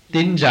thật.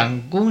 Tin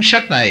rằng cuốn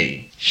sách này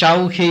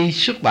sau khi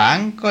xuất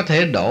bản có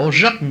thể độ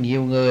rất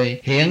nhiều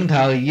người. Hiện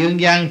thời dương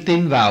gian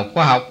tin vào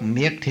khoa học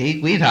miệt thị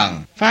quỷ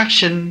thần, phát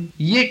sinh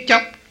giết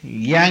chóc,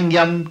 gian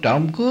dâm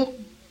trộm cướp.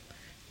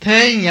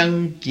 Thế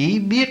nhân chỉ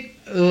biết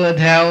ưa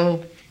theo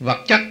vật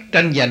chất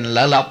tranh giành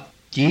lợi lộc,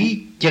 chỉ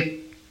trực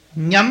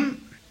nhắm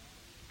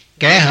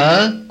kẽ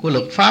hở của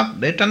luật pháp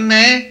để tránh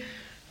né.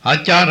 Họ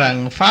cho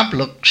rằng pháp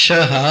luật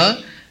sơ hở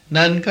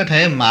nên có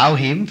thể mạo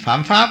hiểm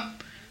phạm pháp.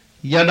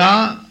 Do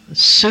đó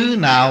xứ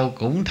nào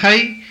cũng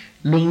thấy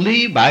luân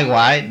lý bại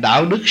hoại,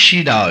 đạo đức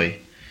suy đồi.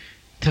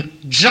 Thực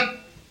rất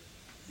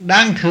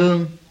đáng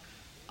thương.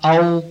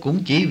 Âu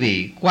cũng chỉ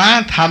vì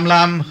quá tham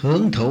lam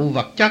hưởng thụ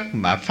vật chất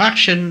mà phát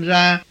sinh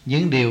ra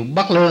những điều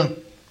bất lương.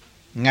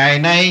 Ngày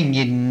nay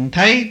nhìn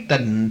thấy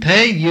tình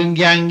thế dương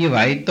gian như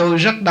vậy tôi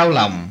rất đau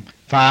lòng.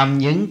 Phàm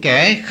những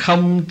kẻ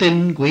không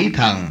tin quỷ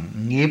thần,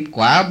 nghiệp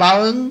quả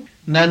báo ứng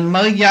nên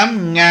mới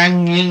dám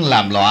ngang nhiên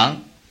làm loạn.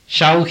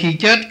 Sau khi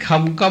chết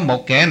không có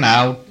một kẻ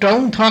nào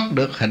trốn thoát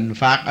được hình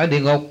phạt ở địa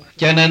ngục.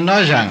 Cho nên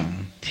nói rằng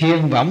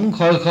thiên võng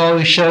khôi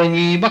khôi sơ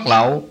nhi bất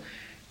lậu,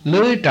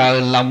 lưới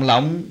trời lồng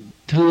lộng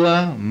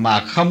thưa mà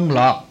không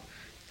lọt.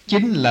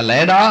 Chính là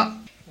lẽ đó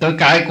tôi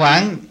cai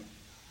quản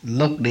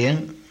lục điện,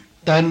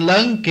 tên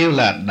lớn kêu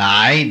là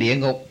đại địa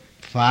ngục.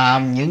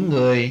 Phàm những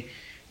người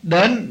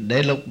đến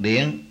để lục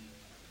điện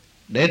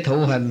để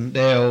thụ hình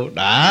đều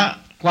đã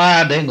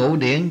qua để ngũ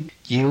điện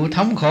chịu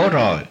thống khổ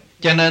rồi.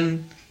 Cho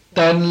nên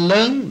tên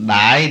lớn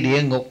đại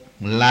địa ngục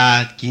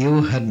là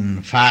chịu hình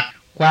phạt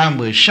qua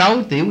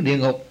 16 tiểu địa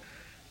ngục.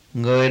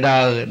 Người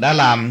đời đã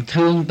làm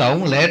thương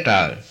tổn lễ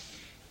trời.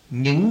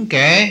 Những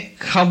kẻ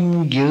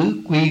không giữ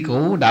quy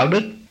củ đạo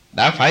đức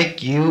đã phải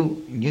chịu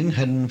những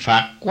hình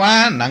phạt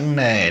quá nặng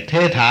nề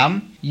thê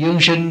thảm.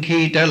 Dương Sinh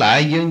khi trở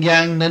lại dương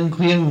gian nên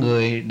khuyên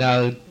người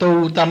đời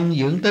tu tâm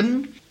dưỡng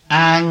tính,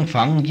 an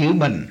phận giữ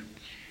mình.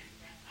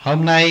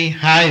 Hôm nay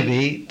hai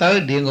vị tới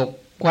địa ngục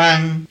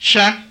quan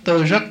sát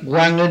tôi rất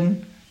hoan nghênh.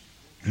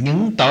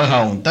 Những tội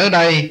hồn tới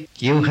đây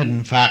chịu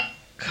hình phạt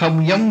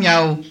không giống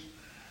nhau.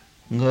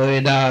 Người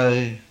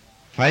đời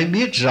phải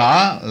biết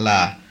rõ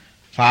là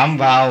phạm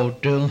vào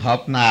trường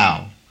hợp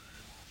nào,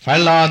 phải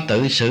lo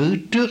tự xử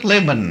trước lấy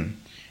mình.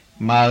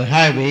 Mời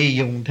hai vị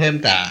dùng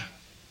thêm trà.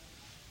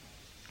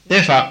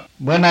 Tế Phật,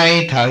 bữa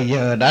nay thời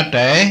giờ đã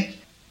trễ,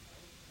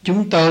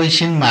 chúng tôi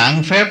xin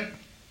mạn phép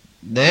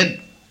để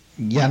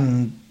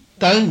dành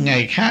tới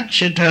ngày khác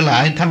sẽ trở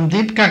lại thăm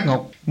tiếp các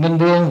ngục. Minh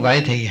Vương,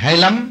 vậy thì hay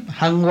lắm,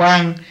 hân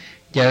hoan,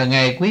 chờ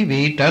ngày quý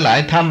vị trở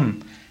lại thăm.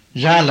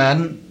 Ra lệnh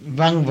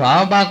văn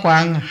võ bá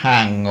quan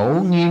hàng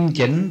ngũ nghiêm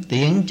chỉnh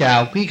tiễn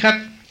chào quý khách.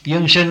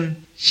 Dương Sinh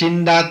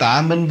xin đa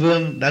tạ Minh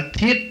Vương đã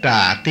thiết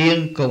trà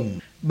tiên cùng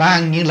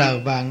ban những lời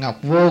vàng ngọc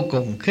vô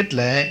cùng khích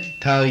lệ.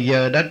 Thời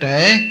giờ đã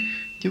trễ,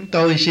 chúng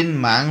tôi xin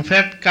mạn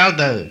phép cáo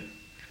từ.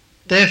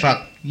 Tế Phật,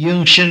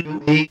 Dương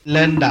Sinh đi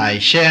lên đài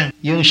sen.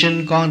 Dương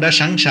Sinh con đã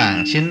sẵn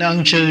sàng, xin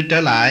ân sư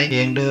trở lại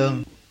hiền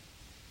đường.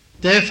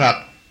 Tế Phật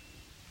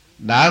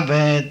đã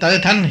về tới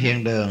thánh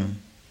hiền đường.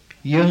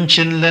 Dương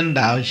Sinh lên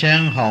đạo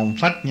sen, hồn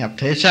phách nhập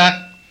thể xác.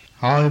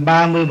 Hồi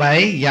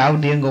 37 dạo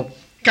địa ngục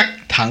cắt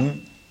thận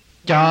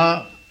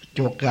cho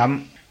chuột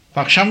gặm.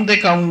 Phật sống Tế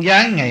Công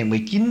giáng ngày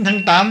 19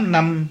 tháng 8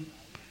 năm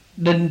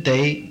Đinh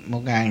Tỵ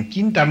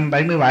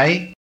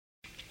 1977.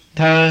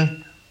 Thơ: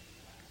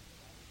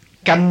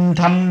 canh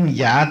thăm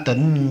dạ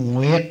tịnh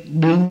nguyệt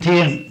đương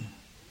thiên,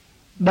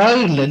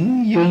 đới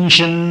lĩnh Dương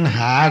Sinh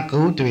hạ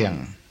cửu tuyền.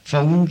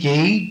 Phụng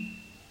chỉ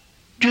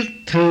trước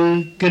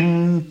thư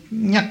kinh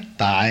nhắc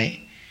tại,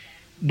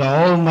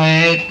 độ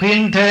mê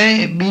khuyên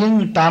thế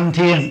biến tam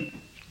thiên.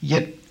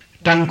 Dịch: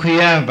 Trăng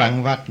khuya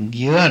vằn vặt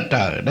giữa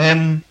trời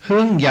đêm,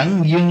 hướng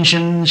dẫn dương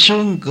sinh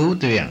xuống cửu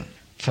tuyền.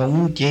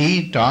 Phụng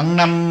chỉ trọn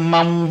năm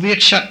mong viết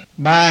sách,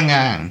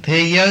 3.000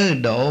 thế giới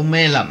độ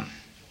mê lầm.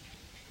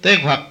 Tế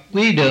Phật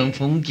quý đường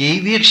phụng chỉ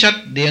viết sách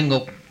Địa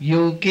Ngục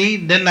Du Ký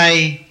đến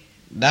nay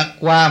đã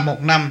qua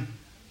 1 năm.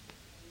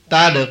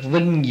 Ta được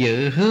vinh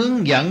dự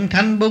hướng dẫn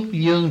thánh bút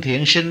Dương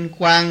Thiện Sinh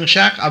quan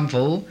sát âm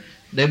phủ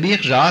để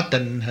biết rõ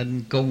tình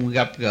hình, cùng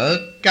gặp gỡ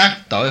các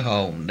tội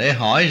hồn để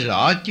hỏi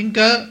rõ chứng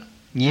cớ.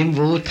 Nhiệm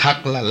vụ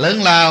thật là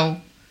lớn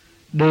lao,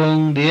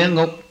 đường địa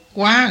ngục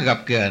quá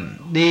gập ghềnh,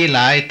 đi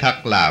lại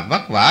thật là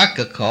vất vả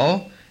cực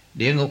khổ.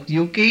 Địa Ngục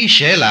Du Ký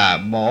sẽ là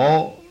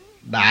bộ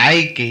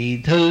đại kỳ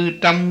thư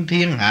trong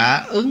thiên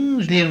hạ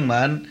ứng thiên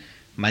mệnh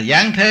mà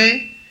giáng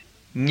thế.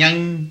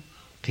 Nhân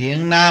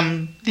thiện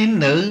nam tín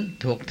nữ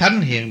thuộc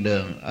thánh hiền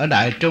đường ở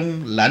Đại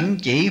Trung lãnh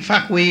chỉ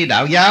phát huy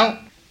đạo giáo.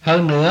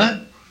 Hơn nữa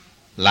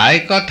lại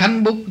có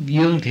thánh bút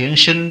Dương Thiện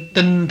Sinh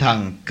tinh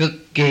thần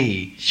cực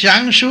kỳ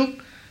sáng suốt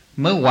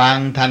mới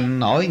hoàn thành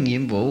nổi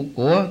nhiệm vụ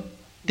của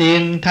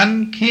tiên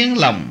thánh, khiến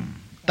lòng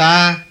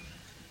ta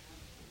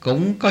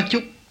cũng có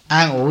chút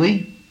an ủi.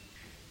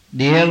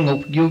 Địa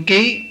Ngục Du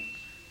Ký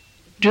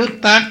trước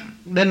tác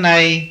đến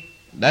nay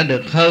đã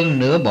được hơn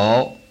nửa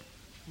bộ.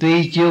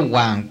 Tuy chưa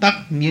hoàn tất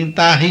nhưng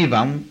ta hy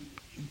vọng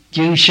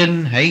chư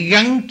sinh hãy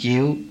gắng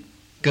chịu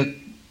cực,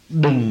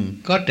 đừng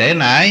có trễ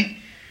nải.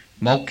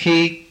 Một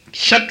khi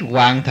sách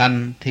hoàn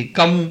thành thì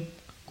công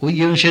của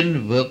dương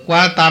sinh vượt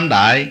qua tam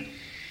đại.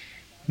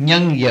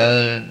 Nhân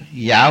giờ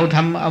dạo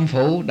thăm âm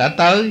phủ đã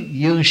tới,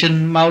 dương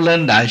sinh mau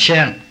lên đại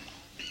sen.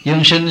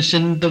 Dương sinh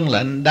xin tuân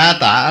lệnh, đa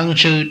tạ ân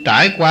sư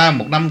trải qua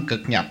 1 năm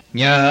cực nhọc.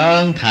 Nhờ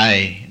ơn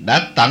thầy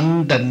đã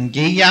tận tình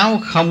chỉ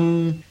giáo,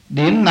 không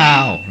điểm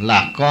nào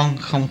là con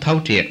không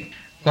thấu triệt.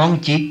 Con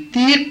chỉ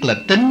tiếc là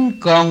tính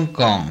con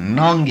còn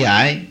non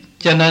dại,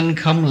 cho nên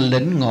không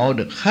lĩnh ngộ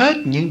được hết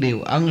những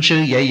điều ân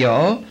sư dạy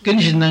dỗ.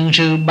 Kính xin ân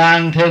sư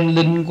ban thêm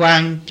linh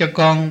quang cho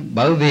con,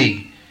 bởi vì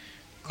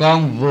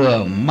con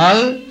vừa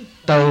mới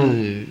từ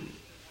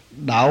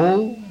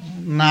đậu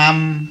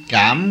Nam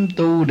Cảm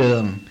tu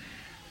đường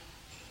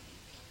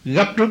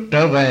gấp rút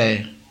trở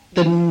về,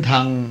 tinh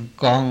thần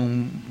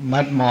còn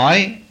mệt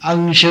mỏi.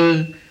 Ân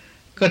sư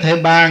có thể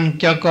ban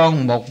cho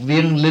con 1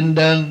 viên linh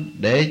đơn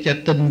để cho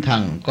tinh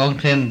thần con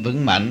thêm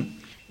vững mạnh.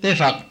 Tế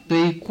Phật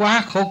tuy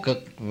quá khổ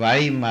cực,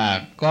 vậy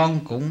mà con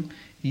cũng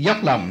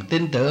dốc lòng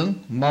tin tưởng.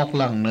 Một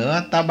lần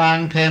nữa ta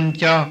ban thêm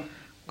cho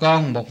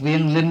con 1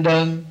 viên linh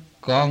đơn.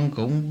 Con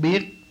cũng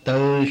biết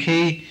từ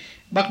khi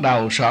bắt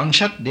đầu soạn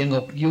sách Địa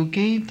Ngục Du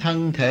Ký,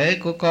 thân thể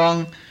của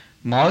con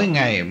mỗi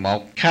ngày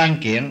một khang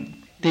kiện.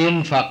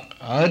 Tiên Phật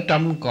ở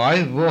trong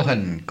cõi vô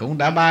hình cũng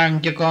đã ban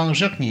cho con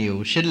rất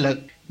nhiều sinh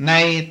lực.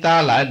 Nay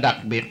ta lại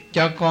đặc biệt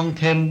cho con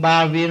thêm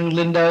 3 viên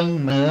linh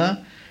đơn nữa.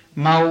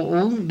 Mau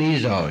uống đi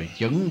rồi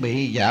chuẩn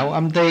bị dạo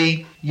âm ty.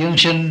 Dương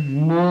sinh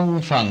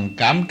muôn phần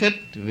cảm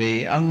kích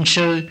vì ân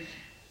sư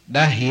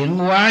đã hiện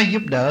hóa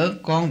giúp đỡ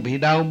con bị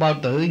đau bao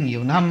tử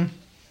nhiều năm.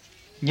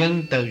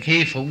 Nhưng từ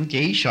khi phụng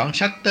chỉ soạn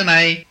sách tới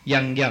nay,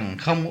 dần dần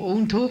không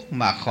uống thuốc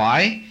mà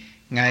khỏi.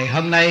 Ngày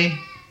hôm nay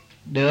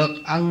được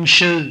ân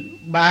sư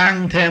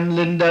ban thêm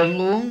linh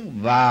đơn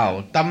uống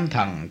vào, tâm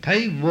thần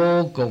thấy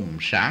vô cùng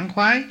sảng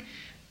khoái.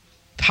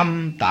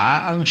 Thâm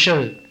tạ ân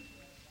sư.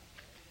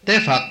 Tế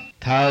Phật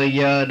thời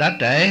giờ đã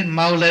trễ,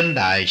 mau lên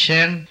đài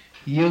sen.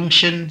 Dương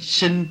sinh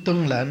xin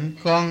tuân lệnh,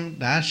 con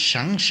đã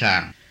sẵn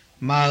sàng,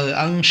 mời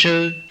ân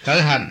sư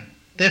khởi hành.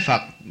 Tế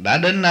Phật đã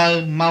đến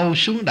nơi, mau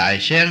xuống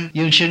đài sen.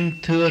 Dương sinh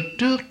thưa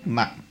trước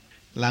mặt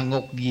là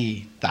ngục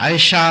gì? Tại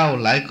sao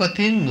lại có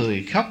tiếng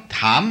người khóc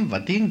thảm và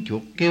tiếng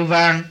chuột kêu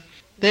vang?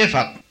 Tế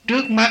Phật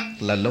trước mắt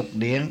là lục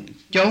điện,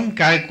 chốn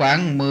cai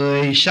quản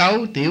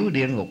 16 tiểu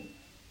địa ngục,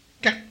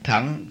 cắt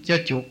thận cho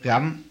chuột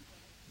gặm.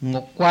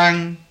 Ngục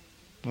quan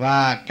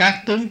và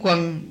các tướng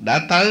quân đã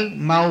tới,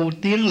 mau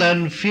tiến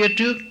lên phía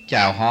trước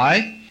chào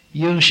hỏi.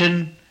 Dương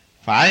sinh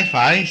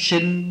phải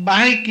xin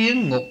bái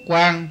kiến ngục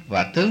quan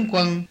và tướng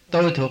quân.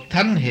 Tôi thuộc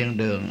thánh hiền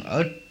đường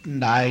ở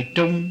Đại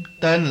Trung,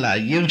 tên là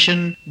Dương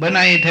sinh, bữa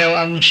nay theo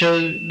ân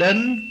sư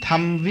đến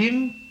thăm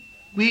viếng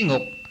quý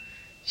ngục,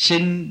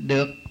 xin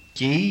được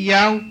chỉ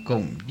giáo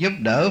cùng giúp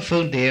đỡ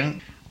phương tiện.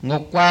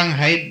 Ngục quan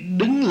hãy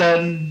đứng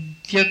lên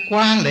chứ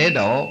quá lễ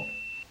độ.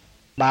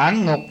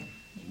 Bản ngục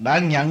đã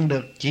nhận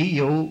được chỉ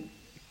dụ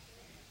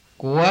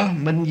của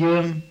Minh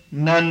Dương,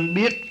 nên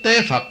biết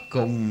Tế Phật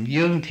cùng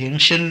Dương Thiện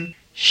Sinh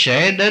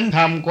sẽ đến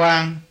tham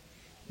quan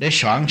để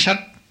soạn sách,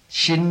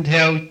 xin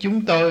theo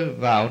chúng tôi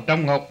vào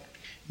trong ngục.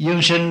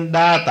 Dương sinh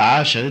đa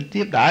tạ sự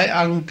tiếp đãi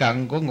ân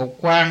cần của ngục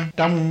quan.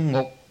 Trong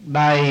ngục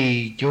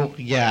đầy chuột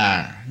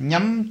già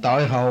nhắm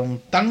tội hồn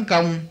tấn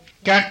công,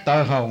 các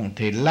tội hồn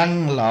thì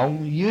lăn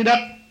lộn dưới đất,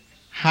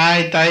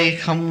 hai tay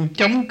không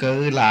chống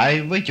cự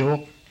lại với chuột,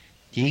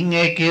 chỉ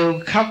nghe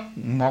kêu khóc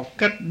một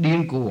cách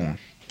điên cuồng,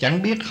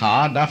 chẳng biết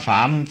họ đã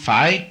phạm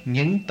phải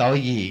những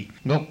tội gì.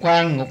 Ngục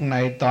quan ngục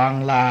này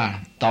toàn là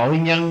tội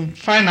nhân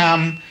phái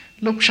nam,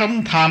 lúc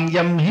sống tham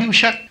dâm hiếu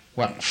sắc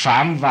hoặc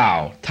phạm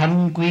vào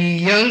thanh quy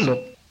giới luật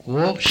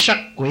của sắc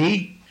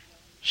quỷ,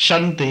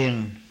 sanh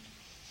tiền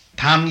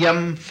tham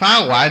dâm, phá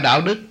hoại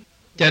đạo đức,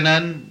 cho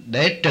nên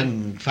để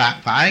trừng phạt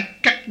phải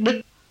cắt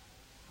đứt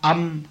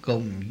âm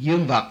cùng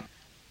dương vật.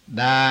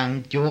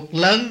 Đàn chuột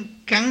lớn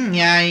cắn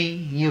nhai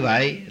như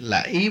vậy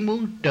là ý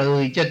muốn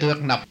trừ cho tuyệt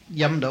độc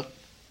dâm đục.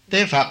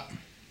 Tế Phật,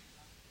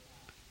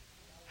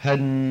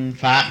 hình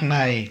phạt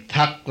này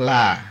thật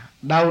là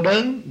đau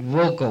đớn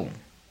vô cùng.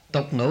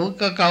 Tục ngữ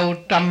có câu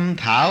trăm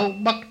thảo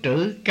bất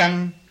trữ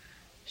căn,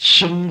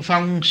 xuân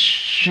phong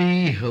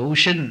suy hữu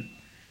sinh.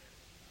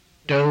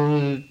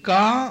 Trừ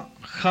có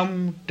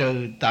không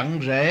trừ tận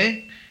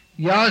rễ,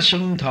 gió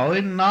xuân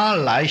thổi nó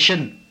lại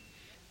sinh.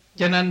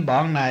 Cho nên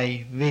bọn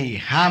này vì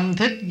ham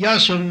thích gió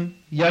xuân,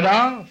 do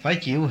đó phải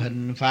chịu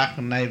hình phạt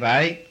này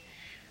vậy.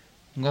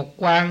 Ngục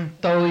quan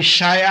tôi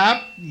sai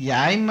áp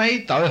giải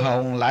mấy tội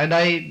hồn lại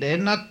đây để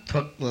nó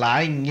thuật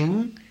lại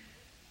những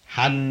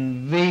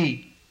hành vi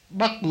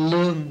bất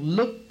lương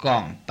lúc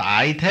còn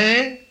tại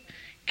thế,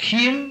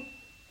 khiến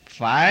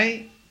phải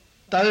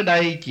tới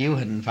đây chịu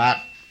hình phạt.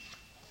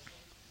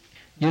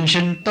 Dương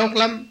sinh tốt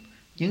lắm.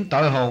 Những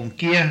tội hồn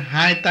kia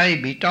hai tay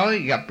bị trói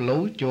gặp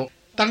lũ chuột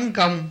tấn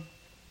công,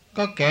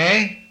 có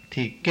kẻ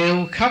thì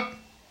kêu khóc,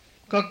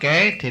 có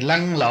kẻ thì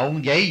lăn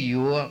lộn giãy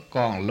giụa,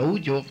 còn lũ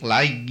chuột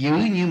lại dữ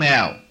như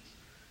mèo.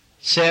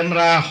 Xem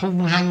ra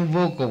hung hăng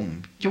vô cùng,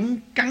 chúng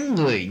cắn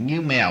người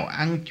như mèo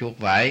ăn chuột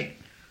vậy.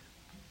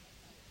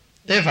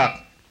 Tế Phật,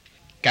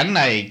 cảnh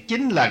này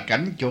chính là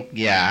cảnh chuột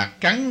già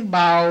cắn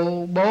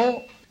bao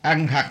bố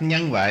ăn hạt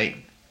nhân vậy.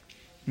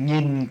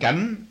 Nhìn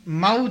cảnh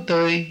máu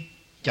tươi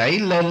chảy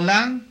lên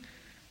láng,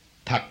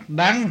 thật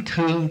đáng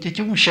thương cho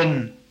chúng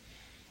sinh,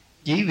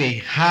 chỉ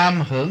vì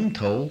ham hưởng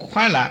thụ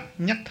khoái lạc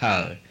nhất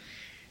thời,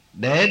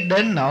 để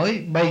đến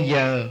nỗi bây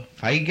giờ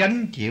phải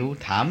gánh chịu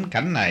thảm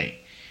cảnh này.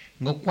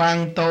 Ngục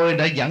quan tôi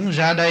đã dẫn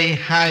ra đây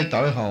hai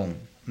tội hồn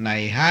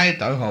này, hai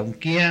tội hồn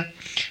kia.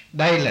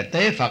 Đây là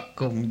Tế Phật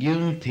cùng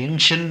Dương Thiện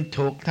Sinh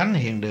thuộc Thánh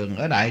Hiền Đường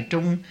ở Đại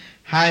Trung,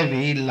 hai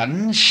vị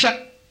lãnh sắc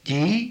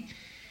chỉ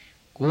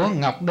của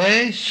Ngọc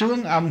Đế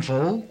xuống âm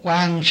phủ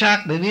quan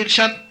sát để viết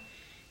sách.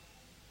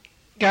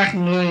 Các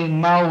ngươi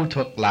mau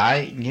thuật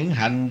lại những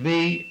hành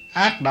vi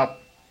ác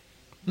độc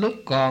lúc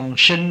còn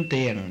sinh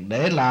tiền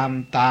để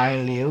làm tài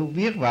liệu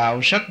viết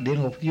vào sách Địa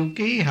Ngục Du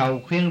Ký, hầu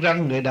khuyên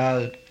răn người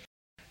đời.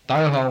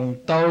 Tội hồn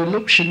tôi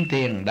lúc sinh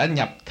tiền đã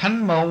nhập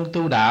thánh môn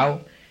tu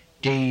đạo,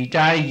 trì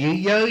trai giữ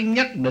giới,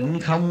 nhất định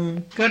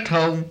không kết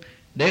hôn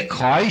để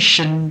khỏi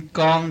sinh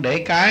con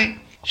để cái.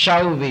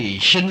 Sau vì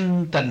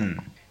sinh tình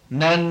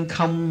nên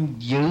không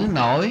giữ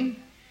nổi,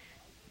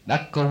 đã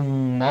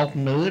cùng một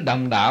nữ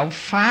đồng đạo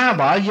phá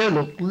bỏ giới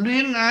luật,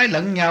 luyến ái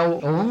lẫn nhau,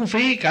 uổng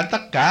phí cả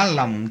tất cả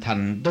lòng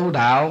thành tu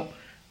đạo.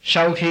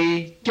 Sau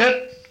khi chết,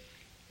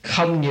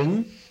 không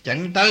những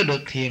chẳng tới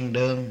được thiền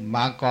đường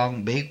mà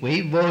còn bị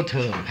quỷ vô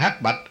thường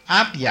hắc bạch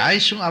áp giải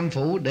xuống âm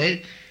phủ, để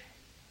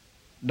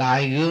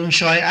đài gương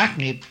soi ác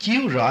nghiệp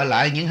chiếu rọi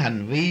lại những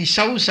hành vi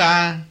xấu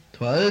xa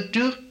thuở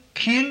trước,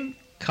 khiến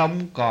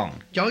không còn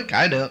chối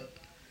cãi được.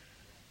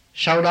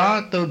 Sau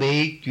đó tôi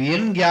bị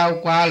chuyển giao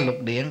qua lục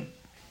điện,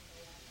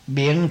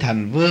 biện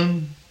thành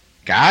vương,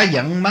 cả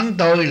giận mắng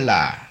tôi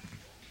là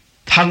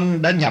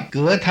thân đã nhập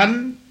cửa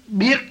thánh,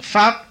 biết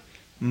pháp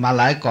mà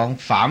lại còn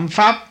phạm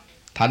pháp,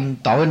 thành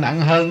tội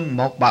nặng hơn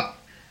một bậc.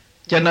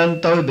 Cho nên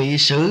tôi bị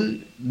xử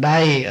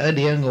đầy ở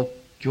địa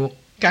ngục chuột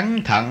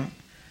cắn thận.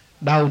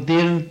 Đầu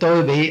tiên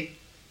tôi bị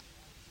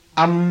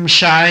âm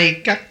sai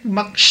cắt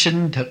mất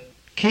sinh thực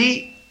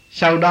khí,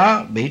 sau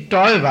đó bị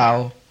trói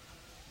vào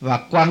và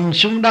quăng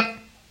xuống đất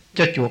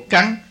cho chuột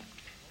cắn.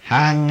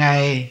 Hàng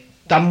ngày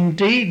tâm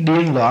trí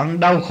điên loạn,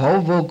 đau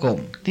khổ vô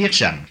cùng. Tiếc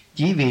rằng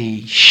chỉ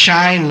vì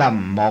sai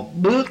lầm một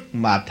bước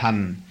mà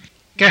thành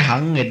cái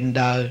hận nghìn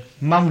đời.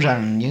 Mong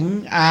rằng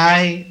những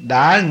ai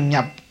đã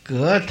nhập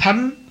cửa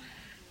thánh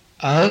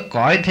ở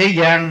cõi thế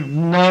gian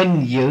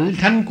nên giữ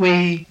thánh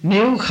quy,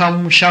 nếu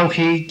không sau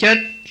khi chết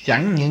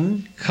chẳng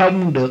những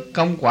không được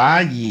công quả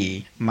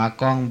gì mà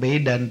còn bị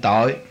đền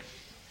tội.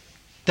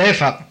 Tế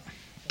Phật,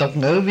 tục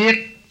ngữ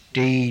viết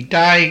trì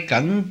trai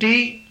cẩn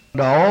trí,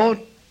 đổ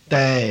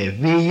tề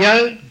vi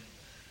giới.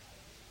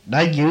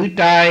 Đã giữ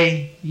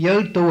trai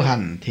giới tu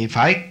hành thì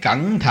phải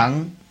cẩn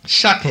thận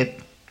xác thịt.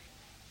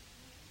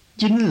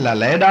 Chính là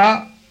lẽ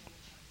đó,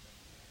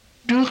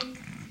 trước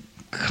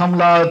không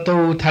lo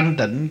tu thanh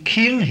tịnh,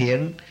 khiến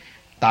hiện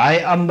tại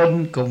âm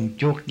binh cùng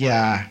chuột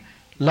già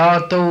lo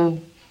tu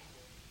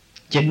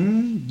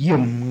chỉnh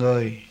dùm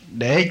người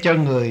để cho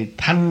người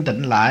thanh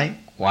tịnh lại,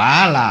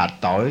 quả là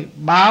tội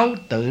báo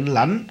tự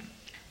lãnh.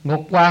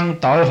 Ngục quan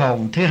tội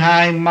hồn thứ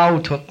hai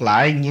mau thuật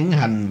lại những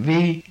hành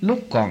vi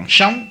lúc còn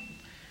sống.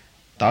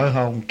 Tội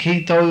hồn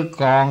khi tôi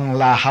còn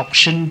là học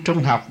sinh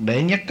trung học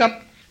đệ nhất cấp,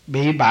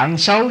 bị bạn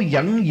xấu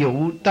dẫn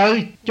dụ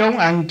tới chốn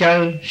ăn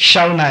chơi.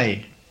 Sau này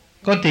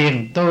có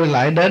tiền tôi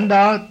lại đến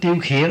đó tiêu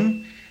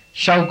khiển.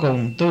 Sau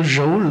cùng tôi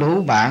rủ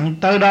lũ bạn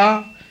tới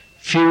đó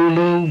phiêu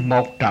lưu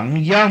một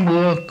trận gió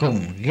mưa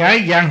cùng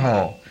gái giang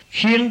hồ,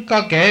 khiến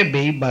có kẻ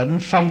bị bệnh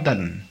phong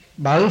tình.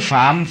 Bởi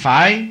phạm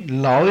phải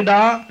lỗi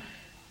đó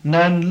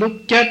nên lúc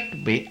chết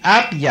bị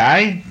áp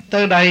giải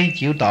tới đây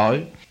chịu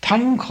tội,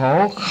 thống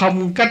khổ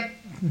không cách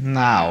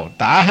nào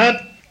tả hết.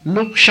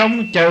 Lúc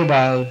sống chơi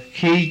bờ,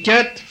 khi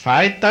chết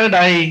phải tới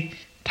đây.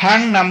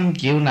 Tháng năm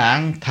chịu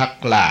nạn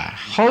thật là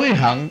hối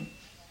hận,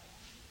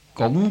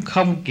 cũng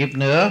không kịp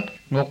nữa.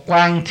 Ngục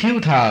quan thiếu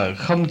thờ,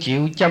 không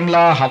chịu chăm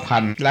lo học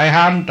hành, lại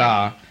ham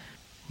trò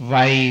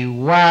vầy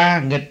qua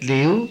nghịch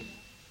liễu.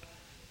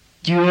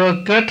 Chưa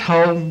kết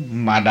hôn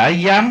mà đã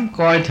dám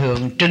coi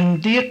thường trinh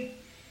tiết,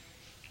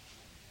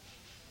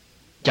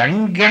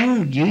 chẳng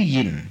gắn giữ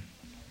gìn,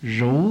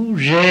 rủ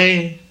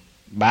rê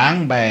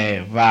bạn bè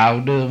vào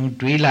đường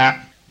trụy lạc.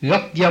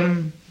 Gốc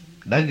dâm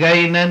đã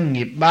gây nên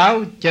nghiệp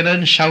báo, cho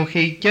nên sau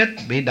khi chết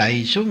bị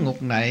đày xuống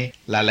ngục này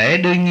là lẽ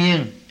đương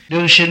nhiên.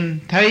 Đương sinh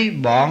thấy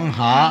bọn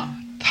họ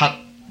thật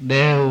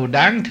đều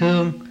đáng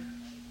thương.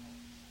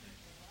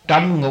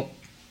 Trong ngục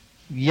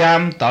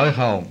giam tội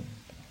hồn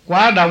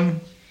quá đông,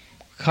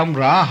 không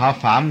rõ họ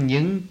phạm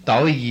những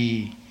tội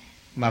gì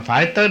mà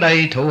phải tới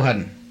đây thụ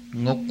hình.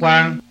 Ngục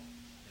quan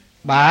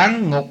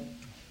bản ngục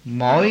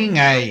mỗi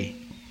ngày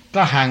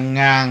có hàng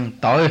ngàn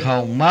tội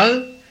hồn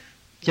mới,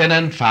 cho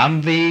nên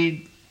phạm vi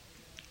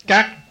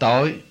các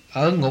tội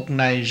ở ngục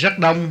này rất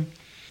đông.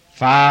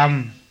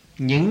 Phàm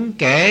những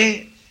kẻ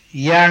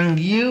gian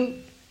díu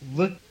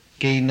với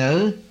kỳ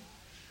nữ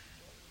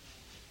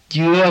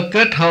chưa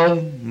kết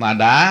hôn mà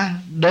đã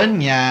đến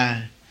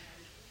nhà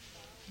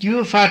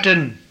chúa Pha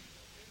Trinh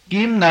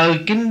kiếm nơi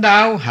kín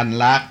đáo hành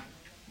lạc,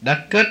 đã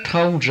kết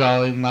hôn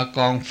rồi mà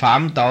còn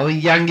phạm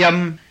tội gian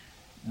dâm,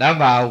 đã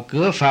vào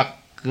cửa Phật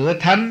cửa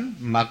Thánh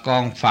mà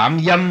còn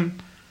phạm dâm,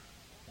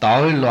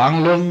 tội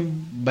loạn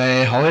luân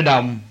bề hội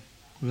đồng.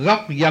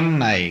 Gốc dâm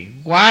này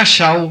quá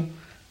sâu,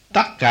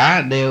 tất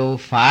cả đều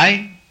phải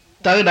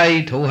tới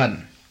đây thụ hình.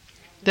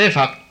 Thế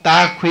Phật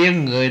ta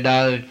khuyên người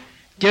đời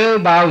chớ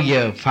bao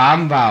giờ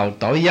phạm vào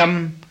tội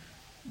dâm,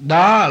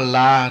 đó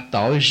là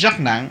tội rất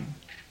nặng.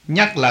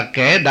 Nhất là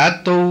kẻ đã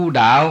tu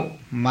đạo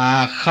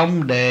mà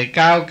không đề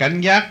cao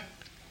cảnh giác,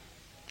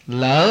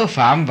 lỡ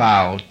phạm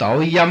vào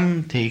tội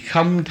dâm thì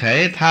không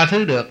thể tha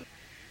thứ được.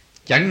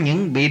 Chẳng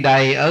những bị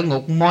đày ở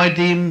ngục moi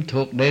tim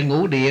thuộc đệ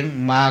ngũ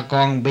điện, mà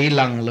còn bị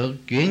lần lượt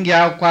chuyển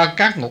giao qua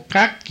các ngục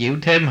khác chịu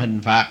thêm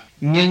hình phạt.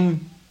 Nhưng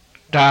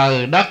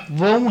trời đất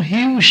vốn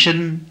hiếu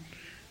sinh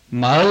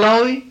mở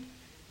lối,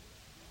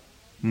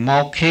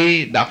 một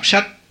khi đọc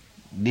sách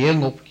Địa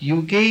Ngục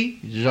Du Ký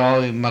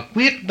rồi mà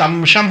quyết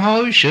tâm sám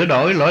hối sửa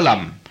đổi lỗi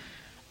lầm,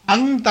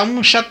 ấn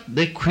tống sách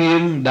để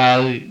khuyên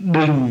đời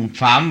đừng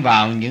phạm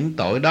vào những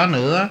tội đó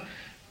nữa,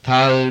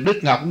 thời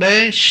Đức Ngọc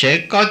Đế sẽ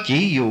có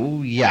chỉ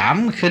dụ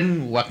giảm khinh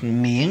hoặc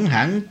miễn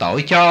hẳn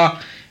tội cho.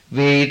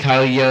 Vì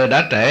thời giờ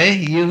đã trễ,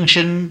 dương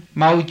sinh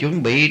mau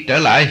chuẩn bị trở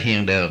lại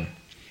hiền đường.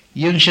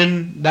 Dương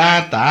sinh đa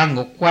tạ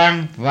ngục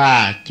quan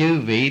và chư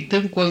vị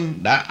tướng quân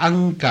đã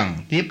ân cần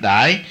tiếp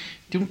đãi.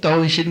 Chúng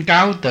tôi xin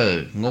cáo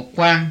từ ngục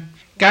quan.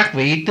 Các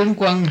vị tướng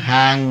quân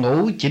hàng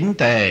ngũ chỉnh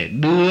tề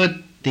đưa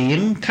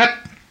tiễn khách.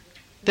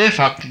 Tế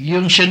Phật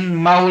Dương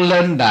sinh mau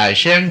lên đài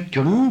sen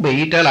chuẩn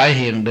bị trở lại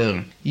hiền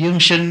đường. Dương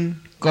sinh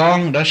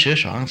con đã sửa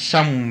soạn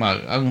xong, mời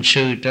ân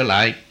sư trở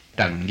lại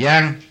trần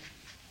gian.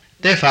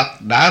 Tế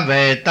Phật đã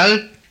về tới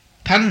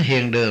thánh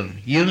hiền đường.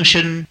 Dương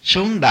sinh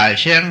xuống đài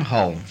sen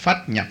hồn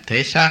phách nhập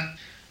thể xác.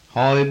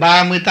 Hồi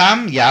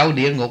 38 dạo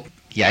địa ngục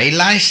dạy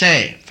lái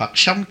xe. Phật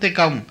sống Tế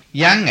Công.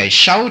 Giáng ngày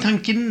 6 tháng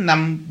 9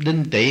 năm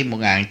Đinh Tỵ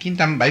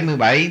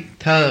 1977.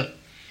 Thơ: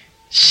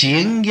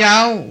 xiển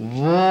giáo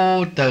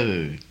vô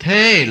từ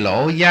thế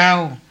lộ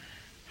giao,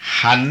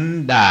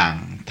 hạnh đàn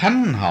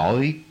thánh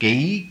hội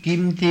kỷ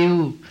kim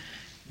tiêu,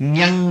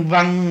 nhân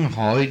văn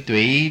hội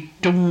tụy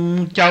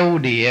trung châu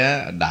địa,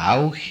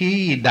 đạo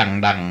khí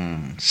đằng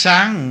đằng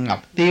sáng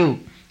ngọc tiêu.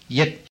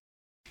 Dịch: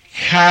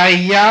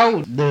 khai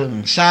giáo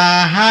đường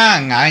xa ha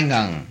ngại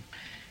ngần,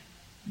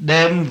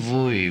 đêm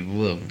vùi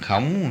vườn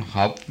khổng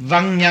họp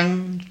văn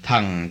nhân,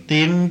 thần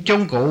tiên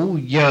chống cũ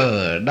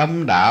giờ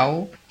đông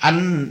đảo,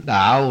 anh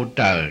đạo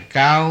trời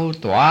cao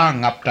tỏa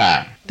ngập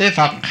tràn. Tế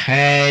Phật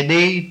hè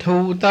đi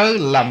thu tới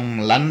lòng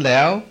lạnh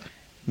lẽo,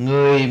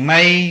 người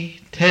mây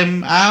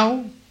thêm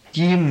áo,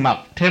 chim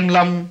mọc thêm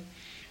lông,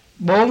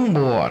 bốn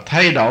mùa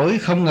thay đổi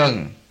không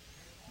ngừng.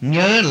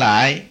 Nhớ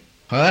lại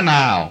hở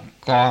nào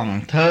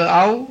còn thơ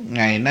ấu,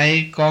 ngày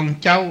nay con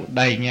cháu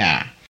đầy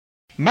nhà.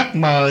 Mắt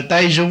mờ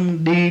tay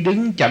rung đi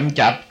đứng chậm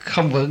chạp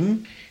không vững,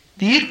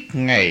 tiếc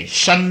ngày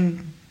xanh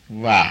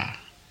và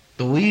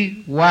tuổi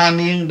hoa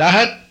niên đã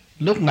hết.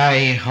 Lúc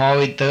này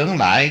hồi tưởng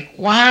lại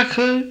quá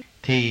khứ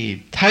thì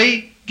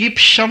thấy kiếp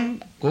sống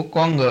của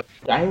con người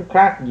chẳng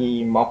khác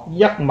gì một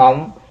giấc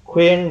mộng.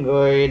 Khuyên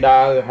người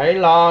đời hãy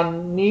lo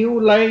níu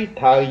lấy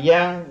thời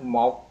gian,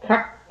 một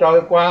khắc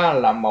trôi qua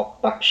là một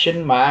tấc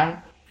sinh mạng.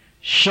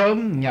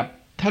 Sớm nhập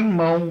thánh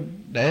môn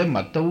để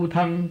mà tu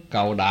thân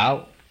cầu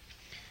đạo.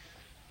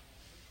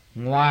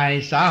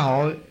 Ngoài xã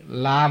hội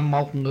là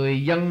một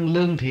người dân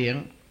lương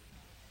thiện,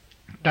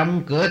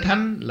 trong cửa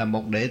thánh là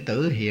một đệ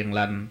tử hiền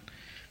lành.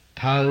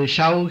 Thời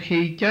sau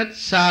khi chết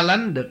xa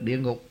lánh được địa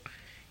ngục,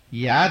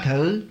 giả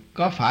thử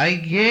có phải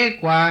ghé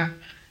qua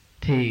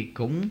thì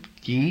cũng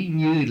chỉ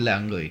như là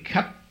người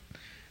khách,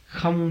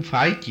 không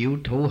phải chịu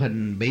thụ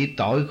hình bị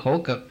tội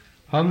khổ cực.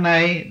 Hôm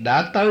nay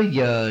đã tới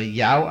giờ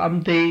dạo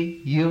âm ti,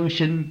 dương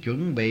sinh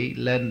chuẩn bị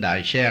lên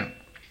đài sen.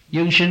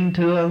 Dương sinh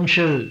thưa ân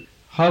sư,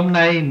 hôm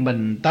nay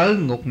mình tới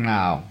ngục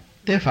nào?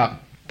 Tế Phật,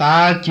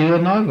 ta chưa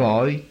nói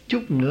vội,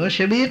 chút nữa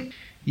sẽ biết.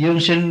 Dương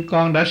sinh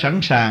con đã sẵn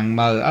sàng,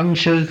 mời ân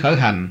sư khởi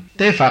hành.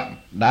 Tế Phật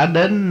đã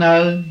đến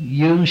nơi,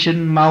 dương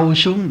sinh mau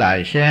xuống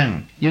đài sen.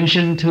 Dương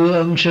sinh thưa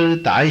ân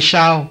sư, tại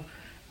sao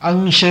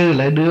ân sư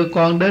lại đưa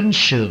con đến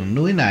sườn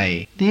núi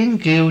này? Tiếng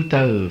kêu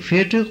từ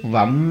phía trước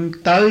vọng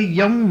tới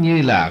giống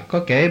như là có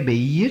kẻ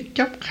bị giết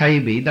chóc hay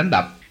bị đánh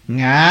đập.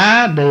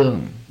 Ngã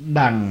đường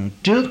đằng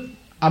trước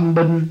âm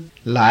binh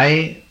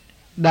lại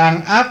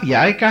đang áp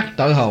giải các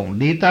tội hồn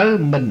đi tới,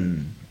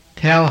 mình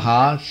theo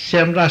họ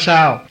xem ra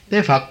sao.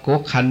 Tế Phật,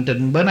 cuộc hành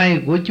trình bữa nay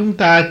của chúng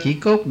ta chỉ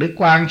cốt để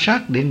quan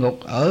sát địa ngục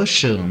ở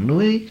sườn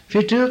núi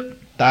phía trước,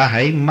 ta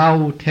hãy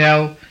mau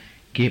theo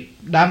kịp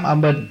đám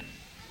âm binh.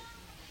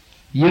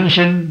 Dương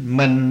sinh,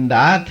 mình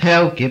đã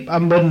theo kịp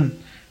âm binh,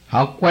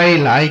 họ quay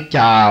lại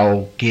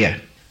chào kìa.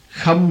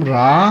 Không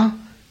rõ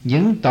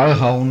những tội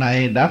hồn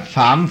này đã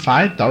phạm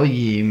phải tội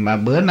gì mà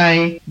bữa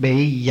nay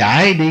bị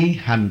giải đi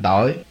hành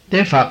tội.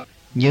 Tế Phật,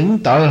 những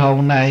tội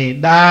hồn này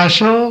đa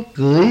số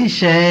cưỡi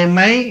xe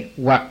máy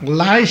hoặc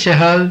lái xe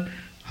hơi,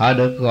 họ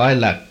được gọi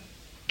là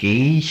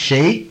kỵ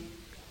sĩ.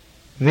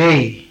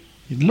 Vì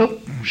lúc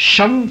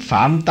sống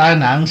phạm tai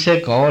nạn xe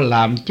cộ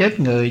làm chết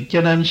người,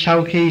 cho nên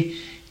sau khi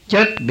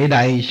chết bị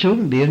đày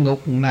xuống địa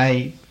ngục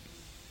này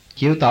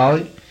chịu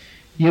tội.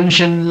 Dương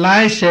sinh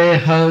lái xe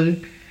hơi,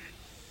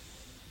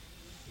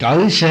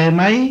 cởi xe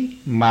máy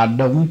mà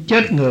đụng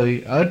chết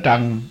người ở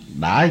trần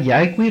đã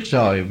giải quyết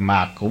rồi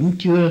mà cũng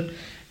chưa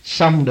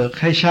xong được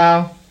hay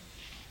sao?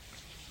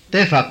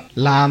 Tế Phật,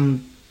 làm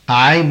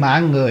hại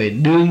mạng người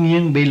đương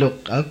nhiên bị luật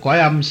ở cõi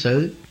âm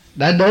xử.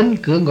 Đã đến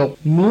cửa ngục,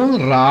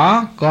 muốn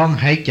rõ con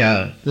hãy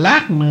chờ,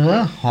 lát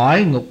nữa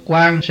hỏi ngục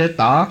quan sẽ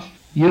tỏ.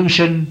 Dương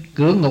sinh,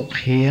 cửa ngục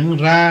hiện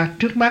ra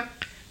trước mắt,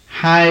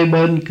 hai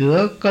bên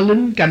cửa có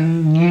lính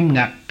canh nghiêm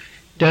ngặt.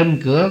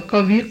 Trên cửa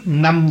có viết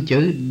 5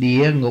 chữ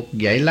địa ngục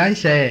dạy lái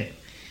xe.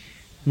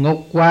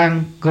 Ngục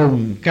quan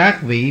cùng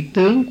các vị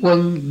tướng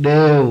quân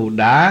đều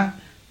đã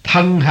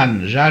thân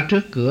hành ra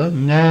trước cửa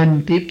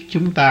nghênh tiếp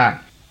chúng ta.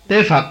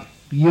 Tế Phật,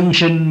 dương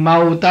sinh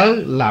mau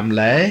tới làm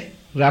lễ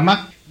ra mắt.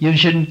 Dương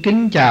sinh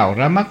kính chào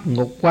ra mắt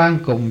ngục quan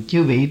cùng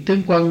chư vị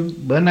tướng quân.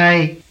 Bữa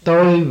nay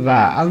tôi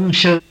và ân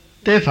sư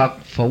Tế Phật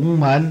phụng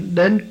mệnh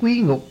đến quý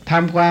ngục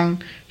tham quan,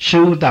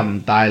 sưu tầm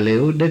tài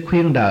liệu để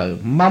khuyên đời.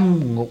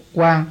 Mong ngục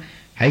quan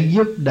hãy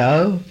giúp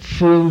đỡ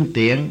phương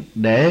tiện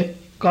để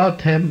có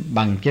thêm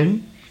bằng chứng.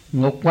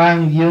 Ngục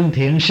quan Dương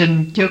Thiện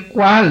Sinh chớ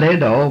quá lễ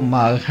độ,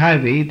 mời hai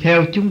vị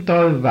theo chúng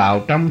tôi vào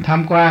trong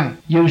tham quan.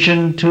 Dương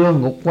sinh thưa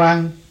ngục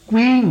quan,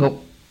 quý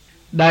ngục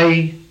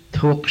đây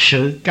thuộc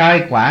sự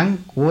cai quản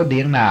của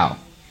điện nào?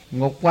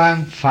 Ngục quan,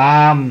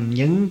 phàm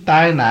những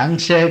tai nạn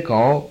xe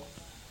cộ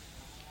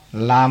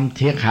làm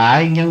thiệt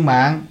hại nhân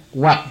mạng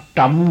hoặc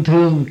trọng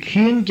thương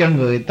khiến cho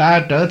người ta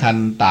trở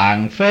thành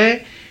tàn phế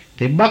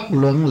thì bất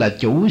luận là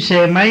chủ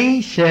xe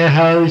máy, xe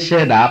hơi,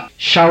 xe đạp,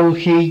 sau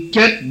khi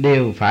chết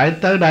đều phải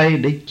tới đây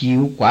để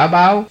chịu quả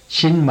báo.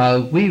 Xin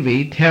mời quý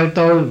vị theo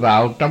tôi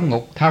vào trong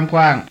ngục tham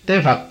quan.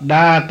 Tế Phật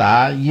đa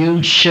tạ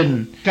dương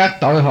sinh.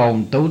 Các tội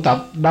hồn tụ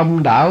tập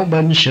đông đảo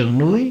bên sườn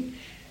núi.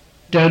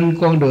 Trên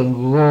con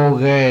đường gồ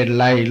ghề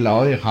lầy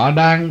lội, họ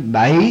đang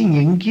đẩy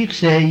những chiếc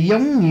xe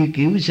giống như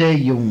kiểu xe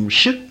dùng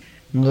sức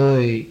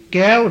người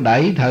kéo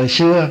đẩy thời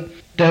xưa.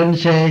 Trên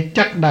xe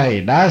chất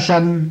đầy đá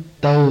xanh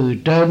từ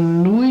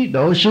trên núi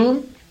đổ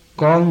xuống.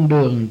 Con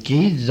đường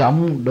chỉ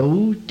rộng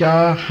đủ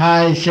cho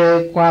hai xe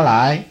qua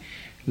lại.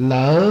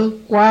 Lỡ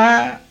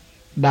quá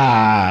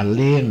đà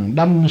liền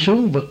đâm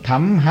xuống vực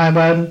thẳm hai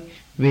bên.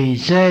 Vì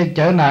xe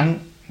chở nặng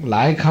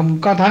lại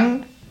không có thắng,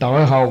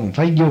 tội hồn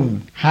phải dùng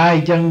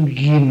hai chân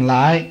ghìm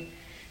lại,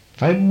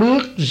 phải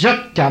bước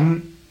rất chậm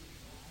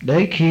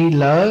để khi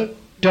lỡ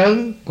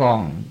trớn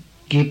còn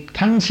kịp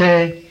thắng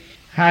xe.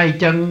 Hai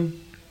chân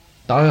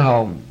tội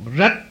hồn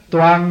rách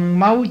toang,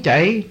 máu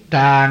chảy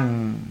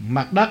tràn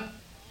mặt đất.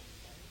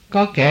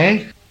 Có kẻ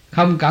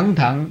không cẩn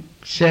thận,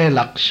 xe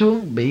lật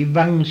xuống bị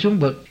văng xuống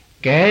vực.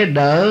 Kẻ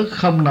đỡ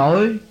không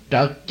nổi,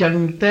 trật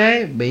chân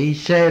té bị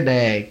xe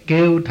đè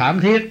kêu thảm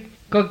thiết.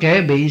 Có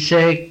kẻ bị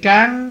xe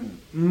cán,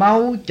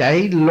 máu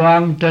chảy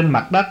loang trên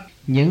mặt đất.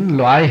 Những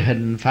loại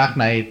hình phạt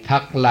này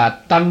thật là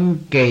tân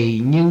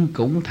kỳ nhưng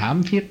cũng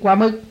thảm thiết quá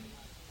mức.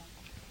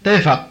 Tế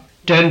Phật,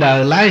 trên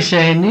đời lái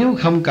xe nếu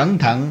không cẩn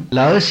thận,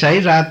 lỡ xảy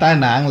ra tai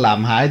nạn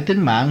làm hại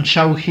tính mạng,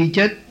 sau khi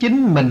chết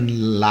chính mình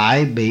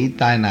lại bị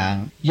tai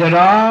nạn. Do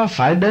đó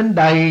phải đến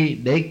đây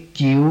để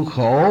chịu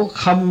khổ,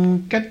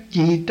 không cách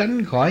chi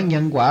tránh khỏi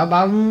nhân quả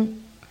báo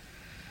ứng.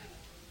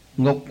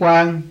 Ngục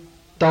quan,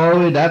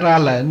 tôi đã ra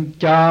lệnh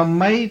cho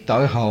mấy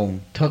tội hồn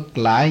thuật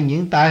lại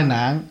những tai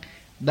nạn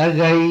đã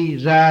gây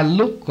ra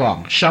lúc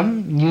còn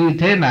sống như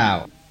thế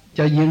nào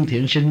cho Dương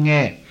Thiện Sinh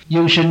nghe.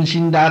 Dương sinh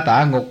xin đa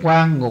tạ ngục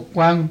quan. Ngục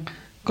quan,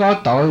 có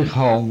tội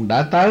hồn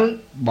đã tới,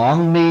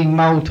 bọn mi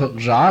mau thuật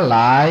rõ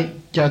lại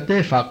cho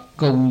Tế Phật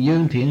cùng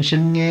Dương Thiện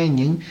Sinh nghe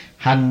những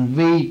hành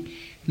vi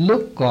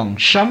lúc còn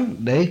sống,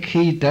 để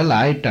khi trở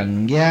lại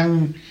trần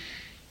gian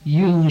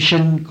dương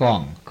sinh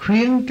còn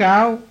khuyến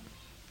cáo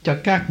cho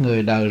các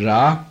người đời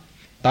rõ.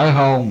 Tội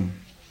hồn,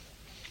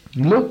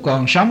 lúc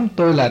còn sống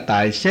tôi là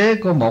tài xế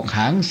của một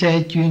hãng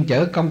xe chuyên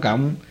chở công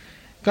cộng.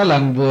 Có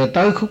lần vừa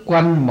tới khúc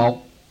quanh,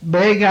 một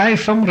bé gái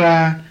phóng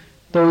ra,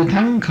 tôi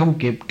thắng không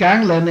kịp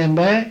cán lên em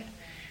bé.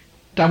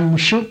 Trong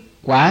suốt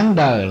quãng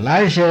đời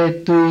lái xe,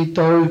 tuy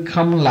tôi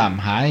không làm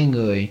hại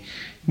người,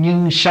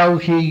 nhưng sau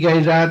khi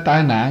gây ra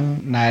tai nạn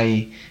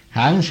này,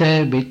 hãng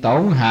xe bị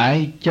tổn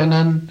hại, cho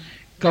nên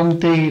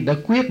công ty đã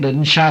quyết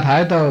định sa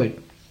thải tôi.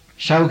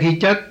 Sau khi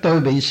chết, tôi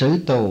bị xử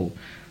tù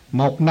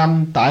 1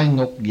 năm tại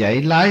ngục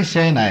dạy lái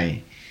xe này.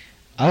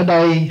 Ở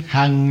đây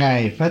hàng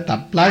ngày phải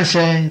tập lái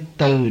xe,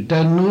 từ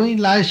trên núi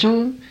lái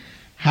xuống,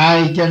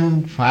 2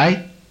 chân phải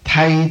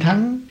thay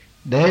thắng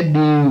để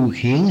điều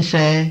khiển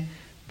xe,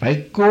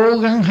 phải cố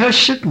gắng hết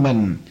sức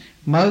mình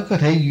mới có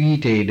thể duy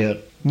trì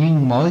được.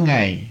 Nhưng mỗi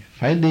ngày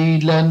phải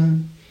đi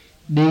lên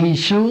đi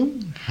xuống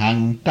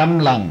hàng trăm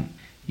lần,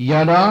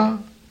 do đó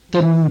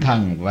tinh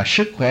thần và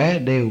sức khỏe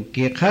đều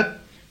kiệt hết.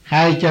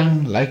 2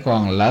 chân lại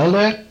còn lở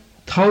loét,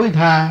 thối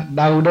tha,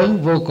 đau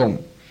đớn vô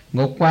cùng.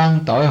 Ngục quan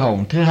tội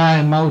hồn thứ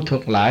hai mau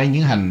thuật lại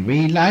những hành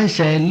vi lái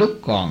xe lúc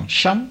còn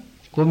sống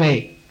của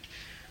mi.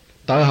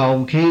 Tội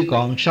hồn, khi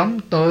còn sống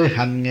tôi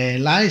hành nghề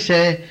lái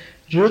xe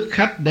rước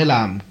khách để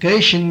làm kế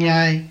sinh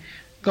nhai.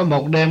 Có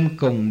một đêm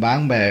cùng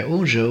bạn bè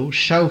uống rượu,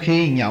 sau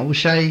khi nhậu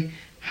say,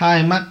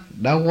 2 mắt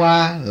đã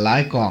qua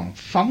lại còn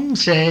phóng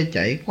xe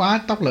chạy quá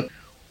tốc lực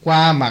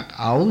qua mặt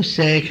ẩu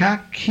xe khác,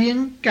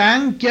 khiến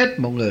cán chết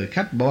một người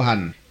khách bộ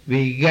hành.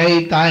 Vì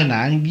gây tai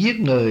nạn giết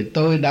người,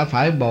 tôi đã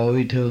phải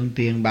bồi thường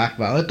tiền bạc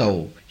và ở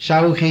tù.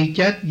 Sau khi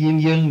chết, Diêm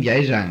Vương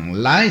dạy rằng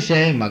lái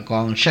xe mà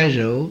còn say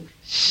rượu,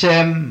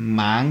 xem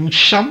mạng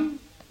sống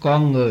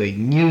con người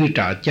như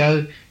trò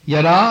chơi.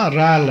 Do đó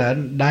ra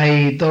lệnh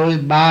đầy tôi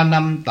 3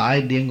 năm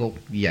tại địa ngục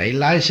dạy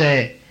lái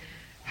xe.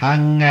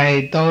 Hàng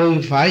ngày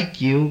tôi phải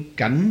chịu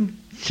cảnh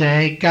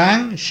xe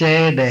cán,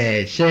 xe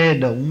đè, xe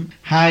đụng,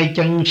 2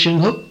 chân sưng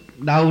húp,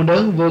 đau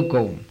đớn vô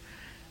cùng.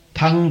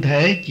 Thân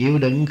thể chịu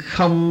đựng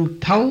không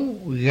thấu,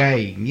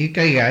 gầy như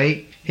cây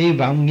gậy. Hy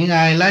vọng những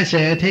ai lái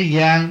xe ở thế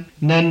gian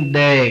nên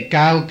đề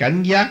cao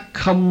cảnh giác,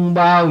 không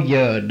bao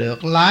giờ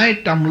được lái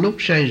trong lúc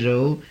say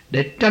rượu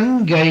để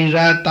tránh gây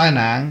ra tai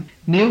nạn.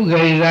 Nếu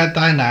gây ra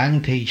tai nạn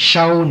thì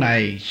sau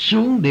này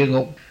xuống địa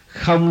ngục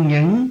không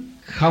những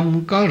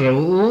không có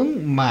rượu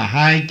uống mà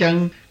 2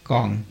 chân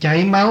còn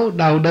chảy máu,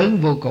 đau đớn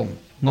vô cùng.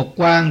 Ngục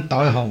quan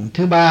tội hồn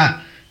thứ ba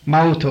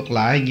mau thuật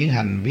lại những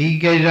hành vi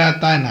gây ra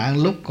tai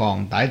nạn lúc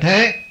còn tại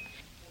thế.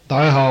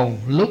 Tội hồn,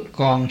 lúc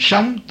còn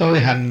sống tôi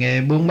hành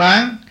nghề buôn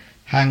bán,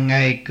 hàng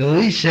ngày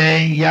cưỡi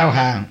xe giao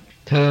hàng,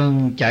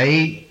 thường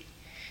chạy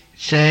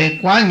xe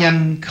quá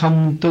nhanh,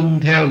 không tuân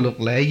theo luật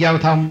lệ giao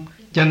thông,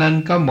 cho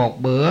nên có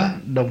một bữa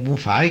đụng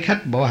phải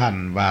khách bộ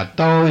hành và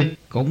tôi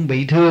cũng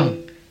bị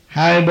thương.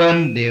 2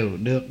 bên đều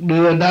được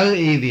đưa tới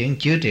y viện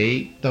chữa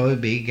trị. Tôi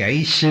bị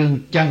gãy xương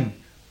chân,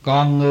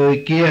 còn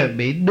người kia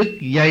bị đứt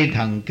dây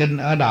thần kinh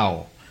ở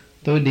đầu.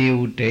 Tôi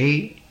điều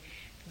trị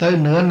tới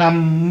nửa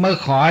năm mới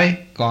khỏi,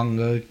 còn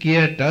người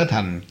kia trở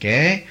thành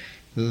kẻ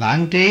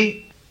lãng trí,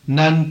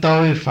 nên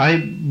tôi phải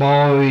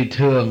bồi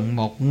thường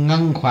một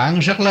ngân khoản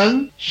rất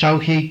lớn sau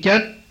khi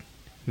chết.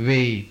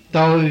 Vì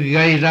tôi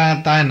gây ra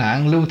tai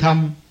nạn lưu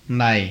thông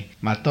này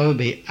mà tôi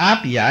bị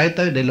áp giải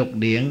tới địa lục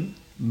điện,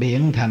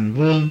 biện thành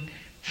vương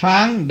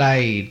phán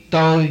đầy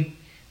tôi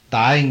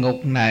tại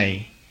ngục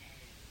này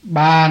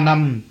 3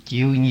 năm,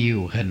 chịu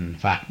nhiều hình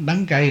phạt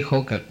đắng cay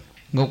khổ cực.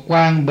 Ngục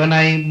quan bữa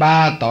nay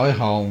 3 tội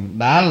hồn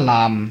đã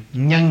làm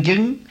nhân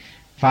chứng,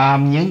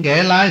 phàm những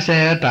kẻ lái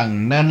xe ở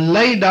trần nên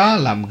lấy đó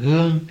làm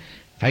gương,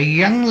 phải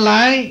gắn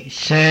lái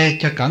xe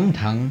cho cẩn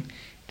thận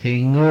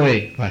thì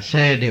người và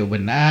xe đều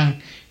bình an,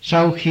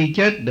 sau khi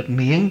chết được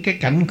miễn cái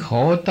cảnh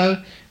khổ tới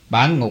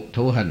bản ngục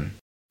thụ hình.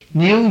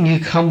 Nếu như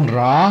không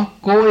rõ,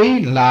 cố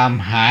ý làm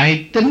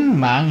hại tính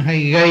mạng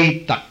hay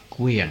gây tật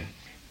quyền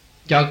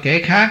cho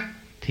kẻ khác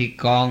thì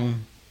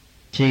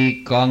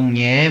còn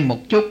nhẹ một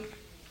chút.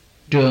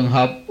 Trường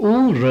hợp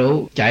uống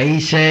rượu,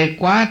 chạy xe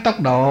quá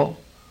tốc độ,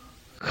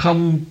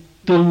 không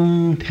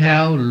tuân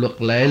theo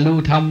luật lệ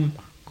lưu thông,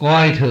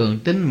 coi thường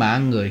tính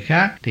mạng người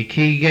khác thì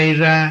khi gây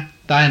ra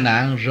tai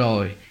nạn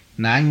rồi,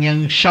 nạn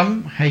nhân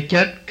sống hay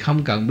chết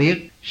không cần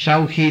biết,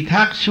 sau khi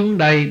thác xuống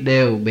đây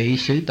đều bị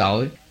xử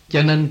tội.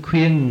 Cho nên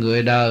khuyên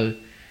người đời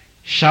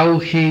sau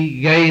khi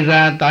gây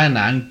ra tai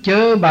nạn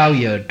chớ bao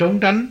giờ trốn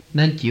tránh,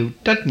 nên chịu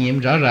trách nhiệm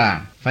rõ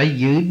ràng, phải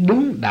giữ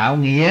đúng đạo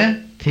nghĩa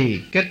thì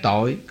cái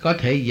tội có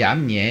thể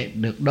giảm nhẹ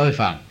được đôi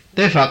phần.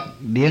 Tế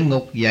Phật địa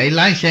ngục dạy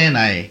lái xe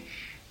này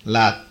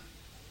là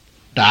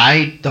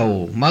trại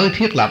tù mới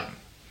thiết lập,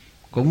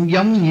 cũng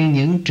giống như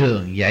những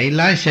trường dạy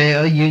lái xe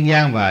ở dương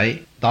gian vậy.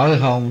 Tội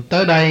hồn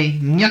tới đây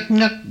nhất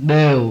nhất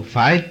đều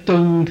phải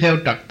tuân theo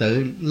trật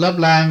tự lớp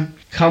lang,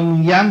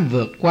 không dám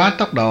vượt quá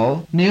tốc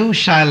độ, nếu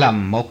sai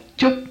lầm một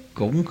chút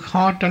cũng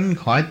khó tránh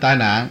khỏi tai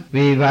nạn.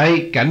 Vì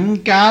vậy cảnh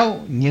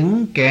cáo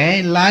những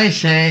kẻ lái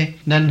xe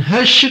nên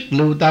hết sức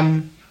lưu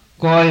tâm,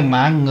 coi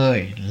mạng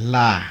người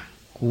là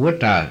của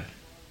trời.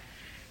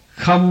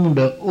 Không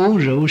được uống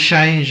rượu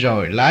say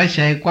rồi lái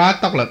xe quá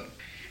tốc lực.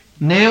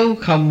 Nếu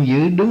không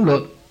giữ đúng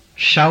luật,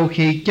 sau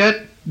khi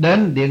chết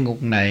đến địa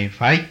ngục này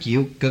phải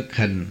chịu cực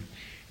hình.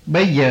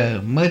 Bây giờ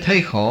mới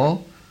thấy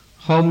khổ.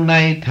 Hôm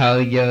nay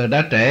thời giờ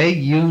đã trễ,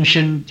 dương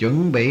sinh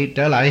chuẩn bị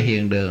trở lại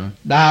hiền đường.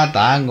 Đa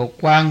tạ Ngục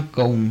Quan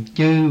cùng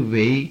chư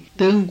vị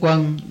tướng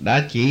quân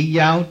đã chỉ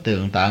giáo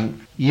tường tận.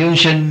 Dương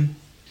sinh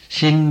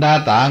xin đa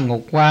tạ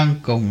Ngục Quan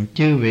cùng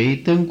chư vị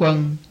tướng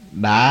quân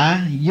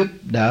đã giúp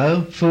đỡ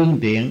phương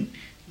tiện.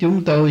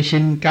 Chúng tôi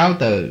xin cáo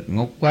từ.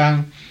 Ngục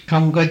Quan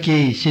không có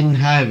chi, xin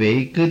hai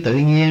vị cứ tự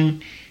nhiên.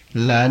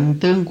 Lệnh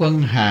tướng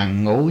quân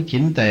hàng ngũ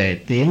chỉnh tề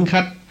tiễn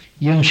khách.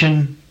 Dương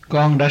sinh,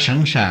 con đã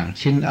sẵn sàng,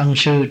 xin ân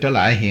sư trở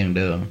lại hiền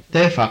đường.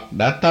 Tế Phật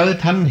đã tới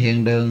thánh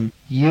hiền đường.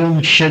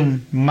 Dương sinh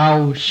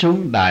mau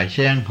xuống đài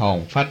sen,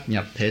 hồn phách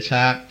nhập thể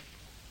xác.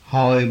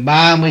 Hồi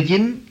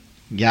 39,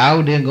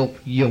 dạo địa ngục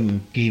dùng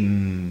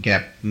kìm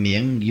kẹp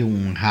miệng,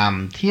 dùng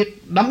hàm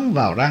thiết đóng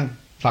vào răng.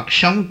 Phật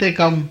sống Tế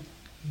Công,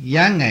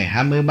 giá ngày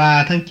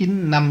 23 tháng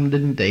 9 năm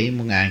Đinh Tỵ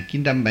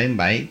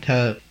 1977.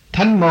 Thơ: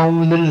 Thánh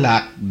môn linh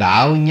lạc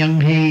đạo nhân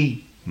hy,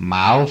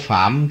 mạo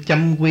phạm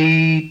châm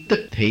quy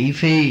tức thị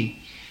phi.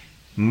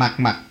 Mặt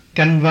mặt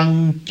canh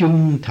vân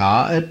chung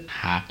thọ ích,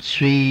 hạt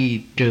suy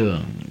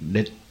trường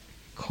địch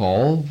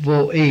khổ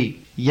vô y.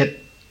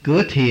 Dịch: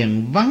 cửa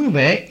thiền vắng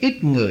vẻ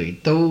ít người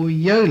tu,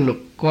 giới luật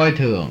coi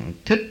thường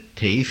thích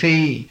thị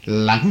phi.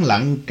 Lẳng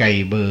lặng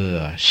cày bừa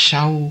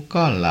sau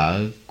có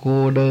lợi,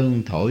 cô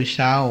đơn thổi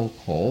sao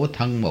khổ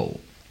thân mù.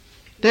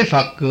 Tế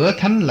Phật cửa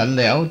thánh lạnh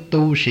lẽo,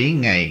 tu sĩ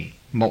ngày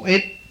một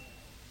ít.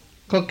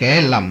 Có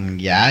kẻ lầm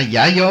dạ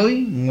giả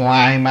dối,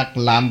 ngoài mặt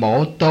làm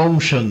bộ tôn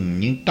sừng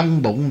nhưng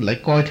trong bụng lại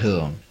coi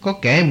thường. Có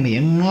kẻ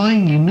miệng nói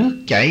như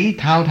nước chảy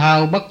thao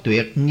thao bất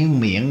tuyệt, nhưng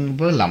miệng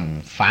với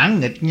lòng phản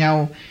nghịch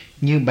nhau.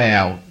 Như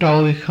bèo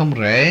trôi không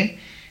rễ,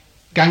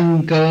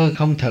 căn cơ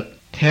không thực,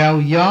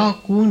 theo gió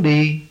cuốn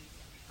đi.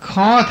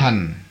 Khó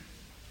thành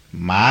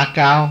mã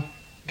cao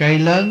cây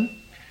lớn,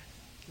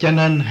 cho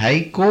nên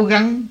hãy cố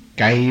gắng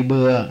cày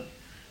bừa.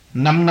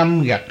 5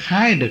 năm gặt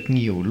hái được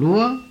nhiều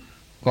lúa,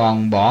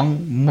 còn bọn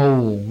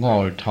mù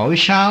ngồi thổi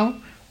sáo,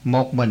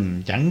 một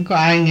mình chẳng có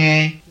ai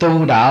nghe.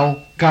 Tu đạo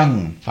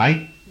cần phải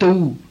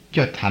tu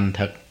cho thành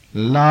thực.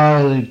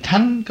 Lời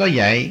thánh có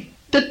dạy,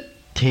 tích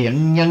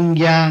thiện nhân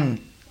gian,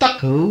 tất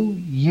hữu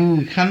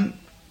dư khánh.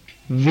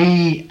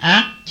 Vi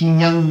ác chi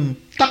nhân,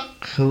 tất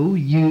hữu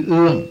dư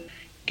ương.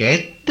 Kẻ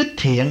tích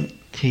thiện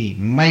thì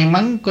may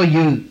mắn có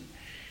dư,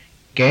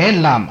 kẻ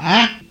làm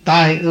ác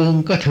tai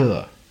ương có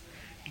thừa.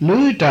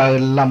 Lưới trời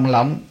lồng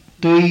lộng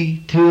tuy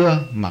thưa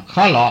mà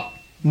khó lọt.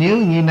 Nếu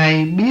như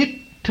này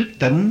biết thức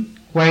tỉnh,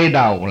 quay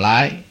đầu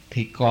lại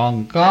thì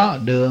còn có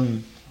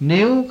đường.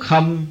 Nếu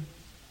không,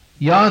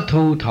 gió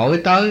thu thổi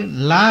tới,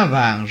 lá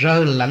vàng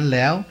rơi lạnh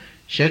lẽo,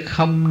 sẽ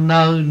không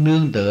nơi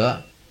nương tựa.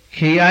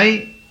 Khi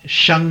ấy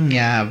sân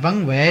nhà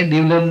vắng vẻ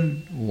điêu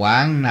linh,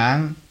 hoạn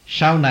nạn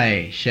sau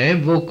này sẽ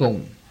vô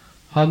cùng.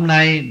 Hôm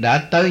nay đã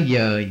tới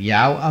giờ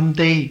dạo âm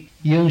ti,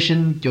 dương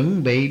sinh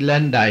chuẩn bị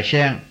lên đài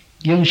sen.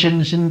 Dương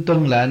sinh xin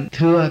tuân lệnh.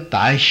 Thưa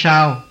tại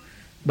sao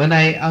bữa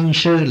nay ân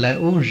sư lại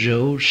uống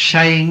rượu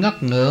say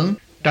ngất ngưỡng,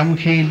 trong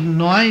khi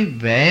nói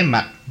vẻ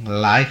mặt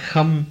lại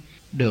không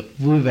được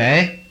vui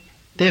vẻ?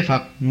 Tế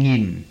Phật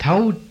nhìn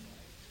thấu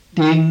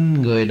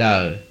tim người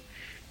đời,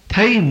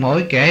 thấy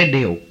mỗi kẻ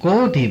đều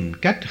cố tìm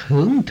cách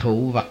hưởng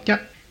thụ vật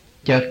chất.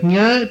 Chợt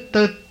nhớ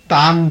tới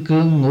tam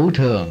cương ngũ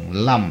thường,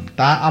 lòng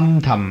ta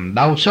âm thầm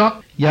đau xót.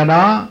 Do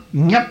đó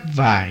nhấp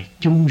vài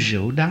chung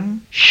rượu đắng.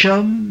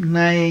 Sớm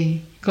nay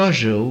có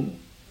rượu,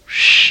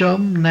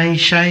 sớm nay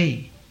say,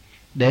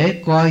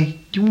 để coi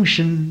chúng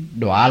sinh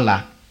đọa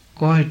lạc,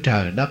 coi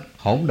trời đất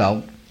hỗn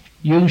độn.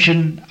 Dương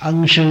sinh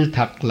ân sư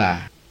thật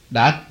là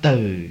đã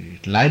từ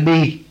lại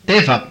bi.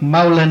 Tế Phật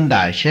mau lên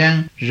đài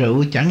sen.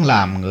 Rượu chẳng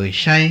làm người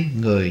say,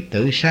 người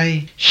tự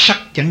say. Sắc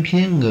chẳng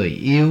khiến người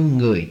yêu,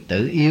 người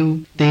tự yêu.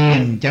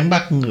 Tiền chẳng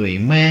bắt người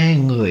mê,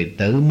 người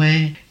tự mê.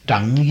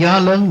 Trận gió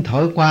lớn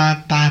thổi qua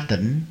ta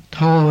tỉnh.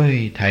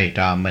 Thôi thầy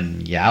trò mình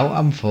dạo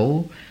âm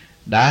phủ.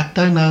 Đã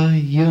tới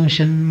nơi, dương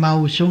sinh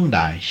mau xuống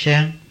đài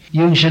sen.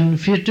 Dương sinh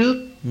phía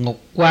trước,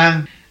 Ngục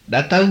Quan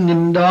đã tới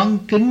nghênh đón.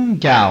 Kính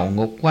chào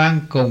Ngục Quan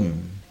cùng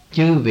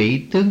chư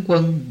vị tướng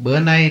quân. Bữa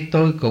nay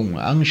tôi cùng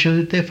ân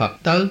sư Tế Phật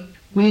tới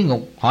quý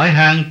ngục hỏi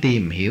han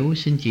tìm hiểu,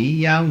 xin chỉ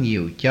giáo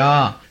nhiều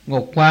cho.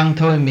 Ngục Quan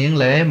thôi miễn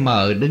lễ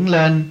mời đứng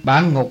lên.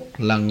 Bản ngục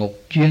là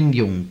ngục chuyên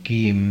dùng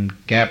kìm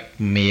kẹp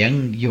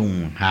miệng,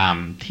 dùng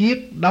hàm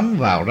thiết đóng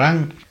vào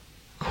răng.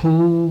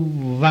 Khu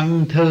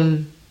văn thư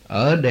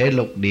ở Đệ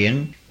Lục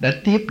Điện đã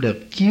tiếp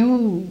được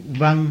chiếu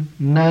văn,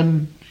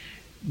 nên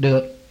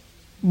được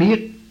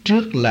biết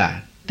trước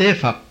là Tế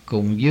Phật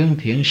cùng Dương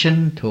Thiện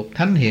Sinh thuộc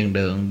Thánh Hiền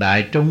Đường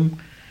Đại Trung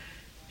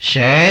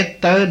sẽ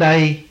tới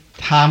đây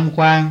tham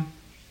quan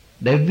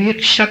để viết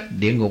sách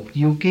Địa Ngục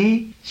Du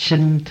Ký.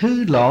 Xin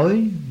thứ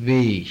lỗi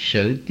vì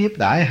sự tiếp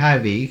đãi hai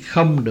vị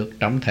không được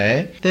trọng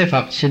thể. Tế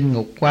Phật xin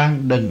Ngục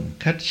Quan đừng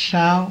khách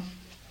sáo.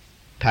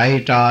 Thầy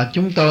trò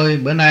chúng tôi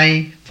bữa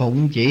nay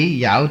phụng chỉ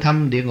dạo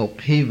thăm địa ngục,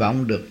 hy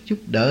vọng được giúp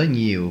đỡ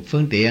nhiều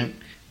phương tiện.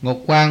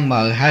 Ngục quan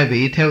mời hai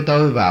vị theo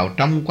tôi vào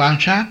trong quan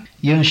sát.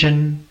 Dương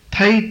sinh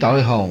thấy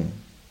tội hồn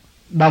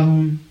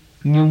đông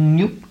nhung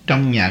nhúc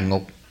trong nhà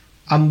ngục.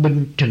 Âm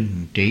binh trừng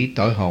trị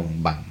tội hồn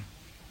bằng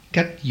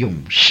cách dùng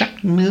sắt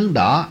nướng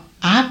đỏ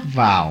áp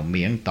vào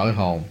miệng tội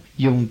hồn,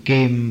 dùng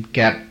kìm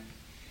kẹp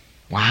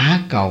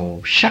quả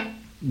cầu sắt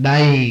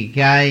đầy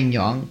gai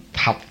nhọn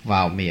thọc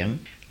vào miệng.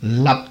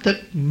 Lập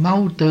tức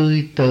máu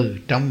tươi từ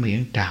trong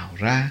miệng trào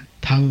ra,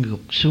 thân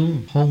gục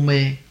xuống hôn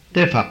mê.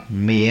 Tế Phật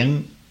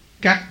miệng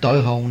các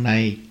tội hồn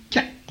này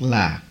chắc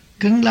là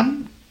cứng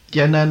lắm,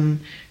 cho nên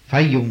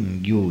phải dùng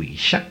dùi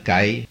sắt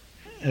cậy,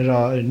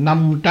 rồi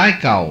 5 trái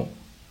cầu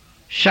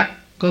sắt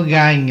có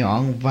gai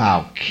nhọn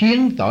vào,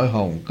 khiến tội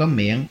hồn có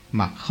miệng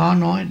mà khó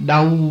nói,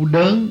 đau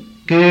đớn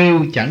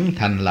kêu chẳng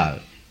thành lời.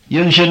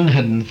 Dương sinh,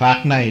 hình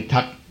phạt này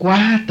thật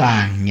quá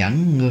tàn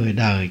nhẫn, người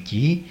đời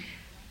chỉ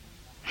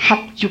hóc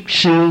chút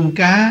xương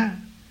cá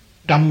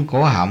trong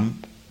cổ họng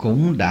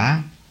cũng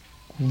đã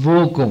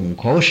vô cùng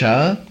khổ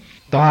sở,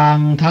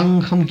 toàn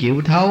thân không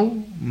chịu thấu,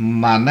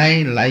 mà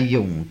nay lại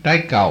dùng trái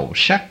cầu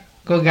sắt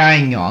có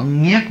gai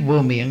nhọn nhét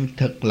vô miệng,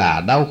 thật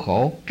là đau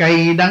khổ,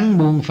 cay đắng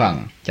muôn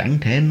phần, chẳng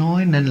thể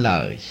nói nên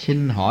lời.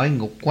 Xin hỏi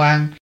ngục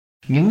quan,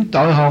 những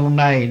tội hồn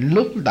này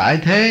lúc tại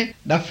thế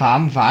đã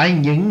phạm phải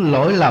những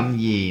lỗi lầm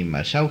gì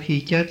mà sau khi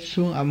chết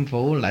xuống âm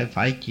phủ lại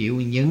phải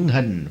chịu những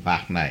hình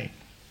phạt này?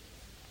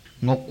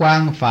 Ngục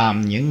quan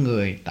phàm những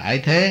người tại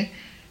thế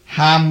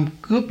ham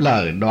cướp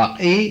lời đoạt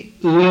ý,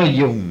 ưa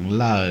dùng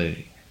lời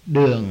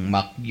đường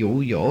mật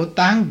dụ dỗ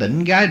tán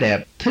tỉnh gái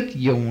đẹp, thích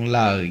dùng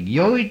lời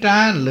dối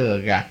trá lừa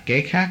gạt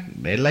kẻ khác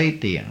để lấy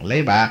tiền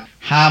lấy bạc,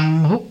 ham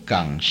hút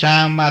cần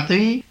sa ma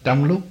túy.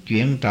 Trong lúc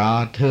chuyện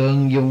trò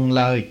thường dùng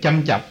lời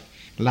châm chọc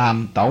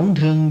làm tổn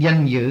thương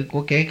danh dự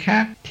của kẻ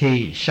khác,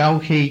 thì sau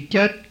khi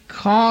chết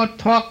khó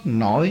thoát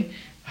nổi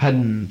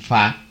hình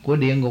phạt của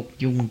địa ngục.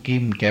 Dùng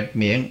kim kẹp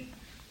miệng,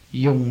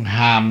 dùng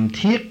hàm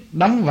thiết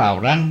đóng vào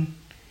răng.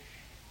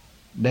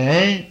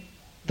 Để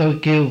tôi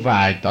kêu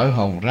vài tội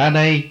hồn ra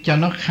đây cho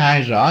nó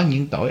khai rõ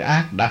những tội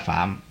ác đã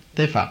phạm.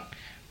 Tế Phật,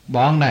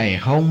 bọn này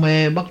hôn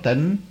mê bất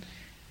tỉnh,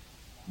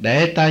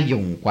 để ta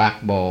dùng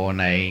quạt bồ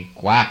này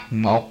quạt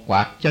một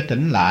quạt cho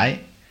tỉnh lại.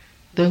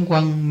 Tướng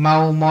quân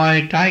mau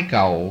moi trái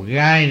cầu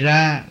gai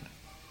ra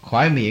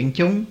khỏi miệng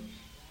chúng,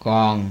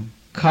 còn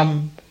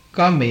không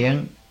có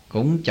miệng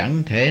cũng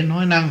chẳng thể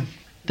nói năng.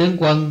 Tướng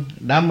quân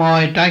đã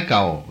moi trái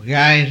cầu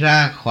gai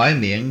ra khỏi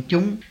miệng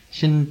chúng,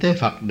 xin Tế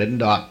Phật định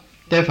đoạt.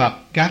 Tế Phật,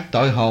 các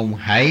tội hồn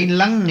hãy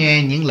lắng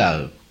nghe những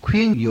lời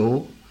khuyên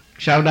dụ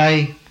sau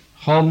đây.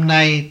 Hôm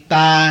nay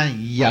ta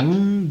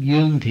dẫn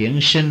Dương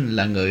Thiện Sinh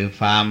là người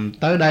phàm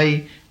tới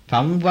đây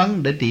phỏng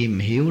vấn để tìm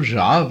hiểu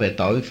rõ về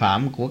tội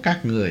phạm của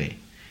các người.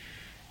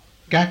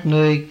 Các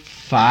ngươi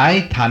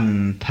phải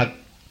thành thật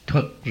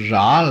thuật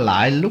rõ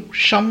lại lúc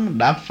sống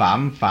đã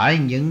phạm phải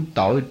những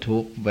tội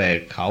thuộc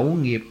về khẩu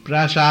nghiệp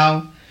ra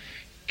sao,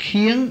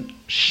 khiến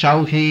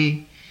sau khi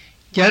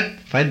chết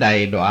phải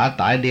đầy đọa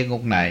tại địa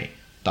ngục này.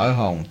 Tội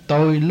hồn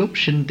tôi lúc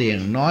sinh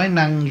tiền nói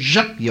năng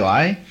rất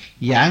giỏi,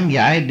 giảng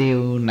giải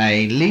điều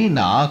này lý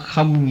nọ,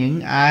 không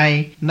những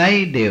ai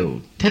nấy đều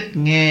thích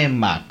nghe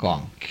mà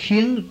còn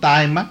khiến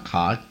tai mắt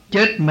họ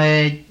chết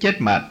mê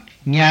chết mệt.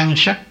 Nhan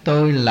sắc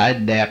tôi lại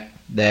đẹp,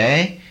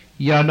 để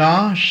do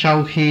đó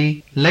sau khi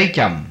lấy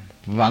chồng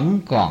vẫn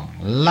còn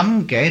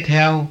lắm kẻ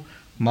theo.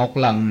 Một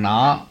lần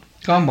nọ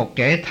có một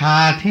kẻ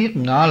tha thiết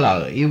ngỏ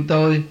lời yêu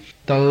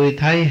tôi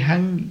thấy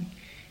hắn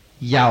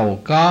giàu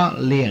có,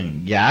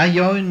 liền giả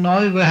dối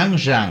nói với hắn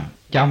rằng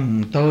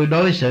chồng tôi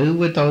đối xử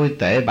với tôi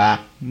tệ bạc,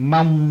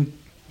 mong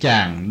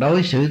chàng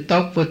đối xử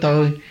tốt với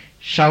tôi.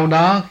 Sau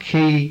đó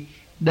khi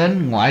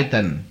đến ngoại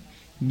tình,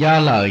 do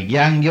lời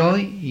gian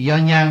dối, do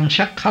nhan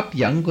sắc hấp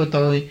dẫn của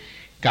tôi,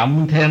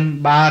 cộng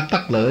thêm 3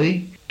 tấc lưỡi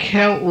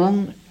khéo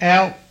uốn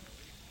éo,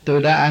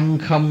 tôi đã ăn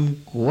không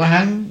của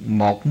hắn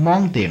một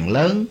món tiền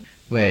lớn.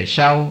 Về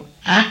sau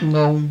ác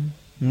ngôn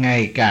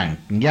ngày càng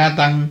gia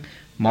tăng,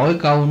 mỗi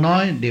câu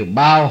nói đều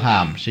bao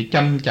hàm sự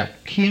châm chọc,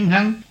 khiến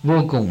hắn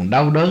vô cùng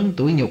đau đớn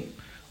tủi nhục.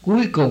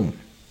 Cuối cùng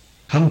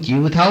không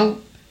chịu thấu,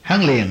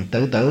 hắn liền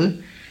tự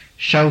tử.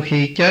 Sau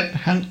khi chết,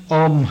 hắn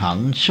ôm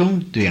hận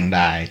xuống tuyền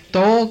đài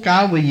tố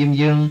cáo với Diêm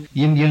Dương.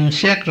 Diêm Dương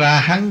xét ra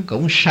hắn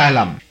cũng sai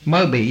lầm,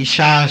 mới bị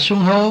sa xuống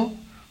hố.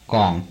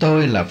 Còn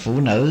tôi là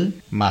phụ nữ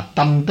mà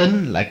tâm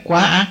tính lại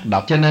quá ác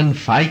độc, cho nên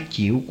phải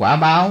chịu quả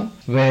báo.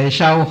 Về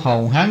sau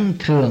hồn hắn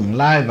thường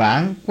lai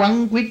vãng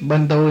quấn quýt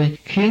bên tôi,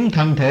 khiến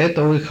thân thể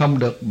tôi không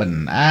được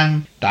bình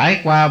an. Trải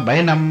qua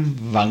 7 năm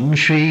vận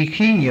suy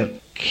khí nhược,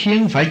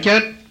 khiến phải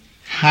chết.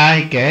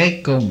 2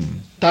 kẻ cùng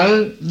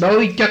tới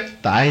đối chất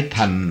tại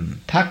thành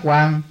Thác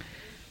Quan.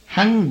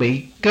 Hắn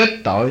bị kết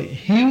tội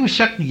hiếu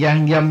sắc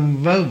gian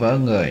dâm với vợ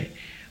người,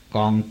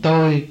 còn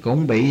tôi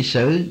cũng bị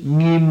xử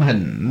nghiêm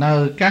hình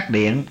nơi các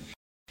điện.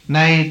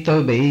 Nay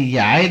tôi bị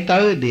giải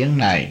tới điện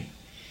này.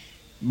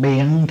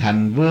 Biện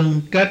thành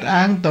vương kết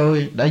án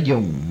tôi đã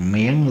dùng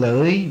miệng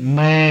lưỡi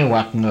mê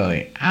hoặc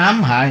người,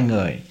 ám hại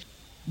người.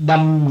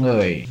 đâm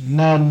người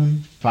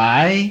nên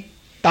phải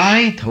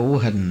tái thụ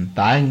hình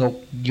tại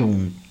ngục,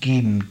 dùng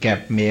kìm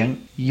kẹp miệng,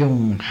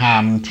 dùng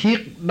hàm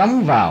thiết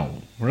đóng vào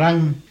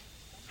răng,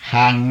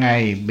 hàng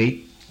ngày bị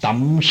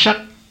tẩm sắt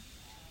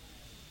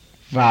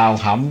vào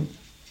họng,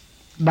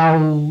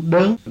 đau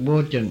đớn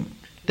vô chừng.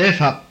 Tế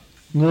Phật,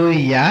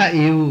 ngươi giả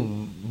yêu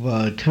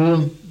vợ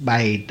thương,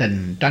 bày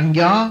tình trăng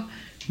gió,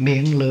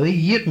 miệng lưỡi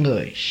giết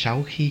người,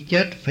 sau khi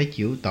chết phải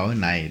chịu tội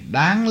này,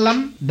 đáng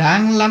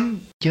lắm,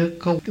 chớ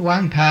có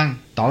oán than.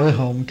 Tội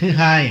hồn thứ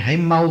hai, hãy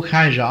mau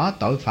khai rõ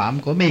tội phạm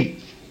của mi.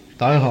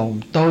 Tội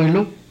hồn tôi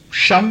lúc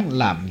sống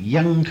làm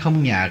dân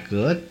không nhà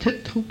cửa,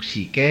 thích hút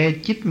xì ke,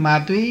 chích ma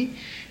túy,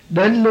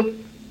 đến lúc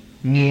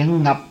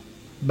nghiện ngập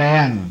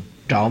bèn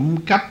trộm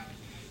cắp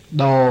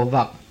đồ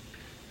vật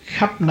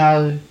khắp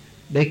nơi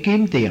để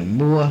kiếm tiền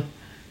mua.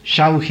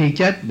 Sau khi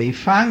chết bị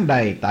phán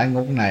đầy tại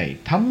ngục này,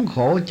 thống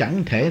khổ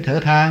chẳng thể thở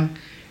than.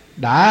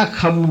 Đã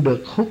không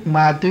được hút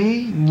ma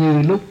túy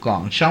như lúc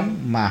còn sống,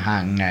 mà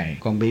hàng ngày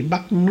còn bị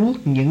bắt nuốt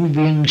những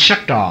viên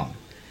sắt tròn,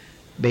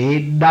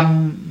 bị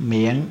đâm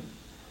miệng,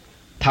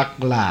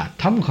 thật là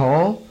thống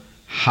khổ,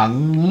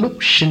 hận lúc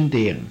sinh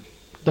tiền.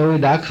 Tôi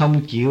đã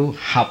không chịu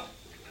học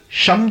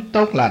sống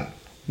tốt lành,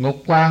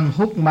 ngục quan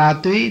hút ma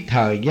túy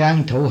thời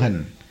gian thụ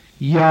hình.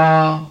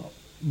 Do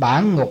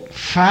bản ngục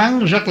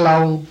phán rất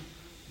lâu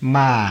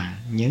mà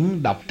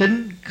những độc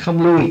tính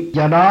không lui,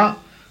 do đó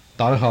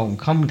tội hồn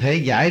không thể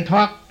giải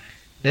thoát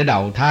để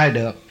đầu thai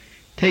được.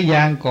 Thế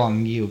gian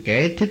còn nhiều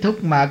kẻ thích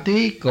hút ma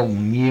túy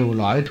cùng nhiều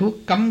loại thuốc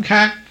cấm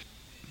khác.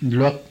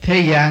 Luật thế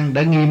gian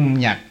đã nghiêm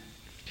nhặt,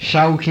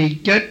 sau khi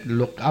chết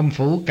luật âm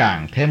phủ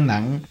càng thêm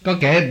nặng, có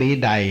kẻ bị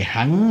đày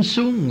hẳn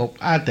xuống ngục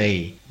A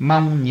Tỳ.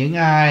 Mong những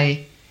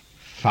ai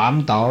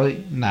phạm tội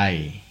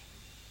này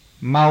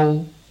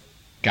mau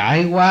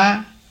cải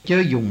hóa,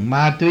 chớ dùng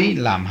ma túy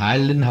làm hại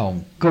linh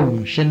hồn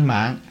cùng sinh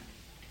mạng.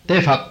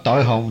 Tế Phật,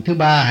 tội hồn thứ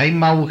ba, hãy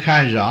mau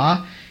khai rõ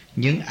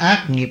những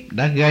ác nghiệp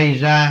đã gây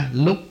ra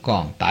lúc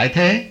còn tại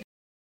thế.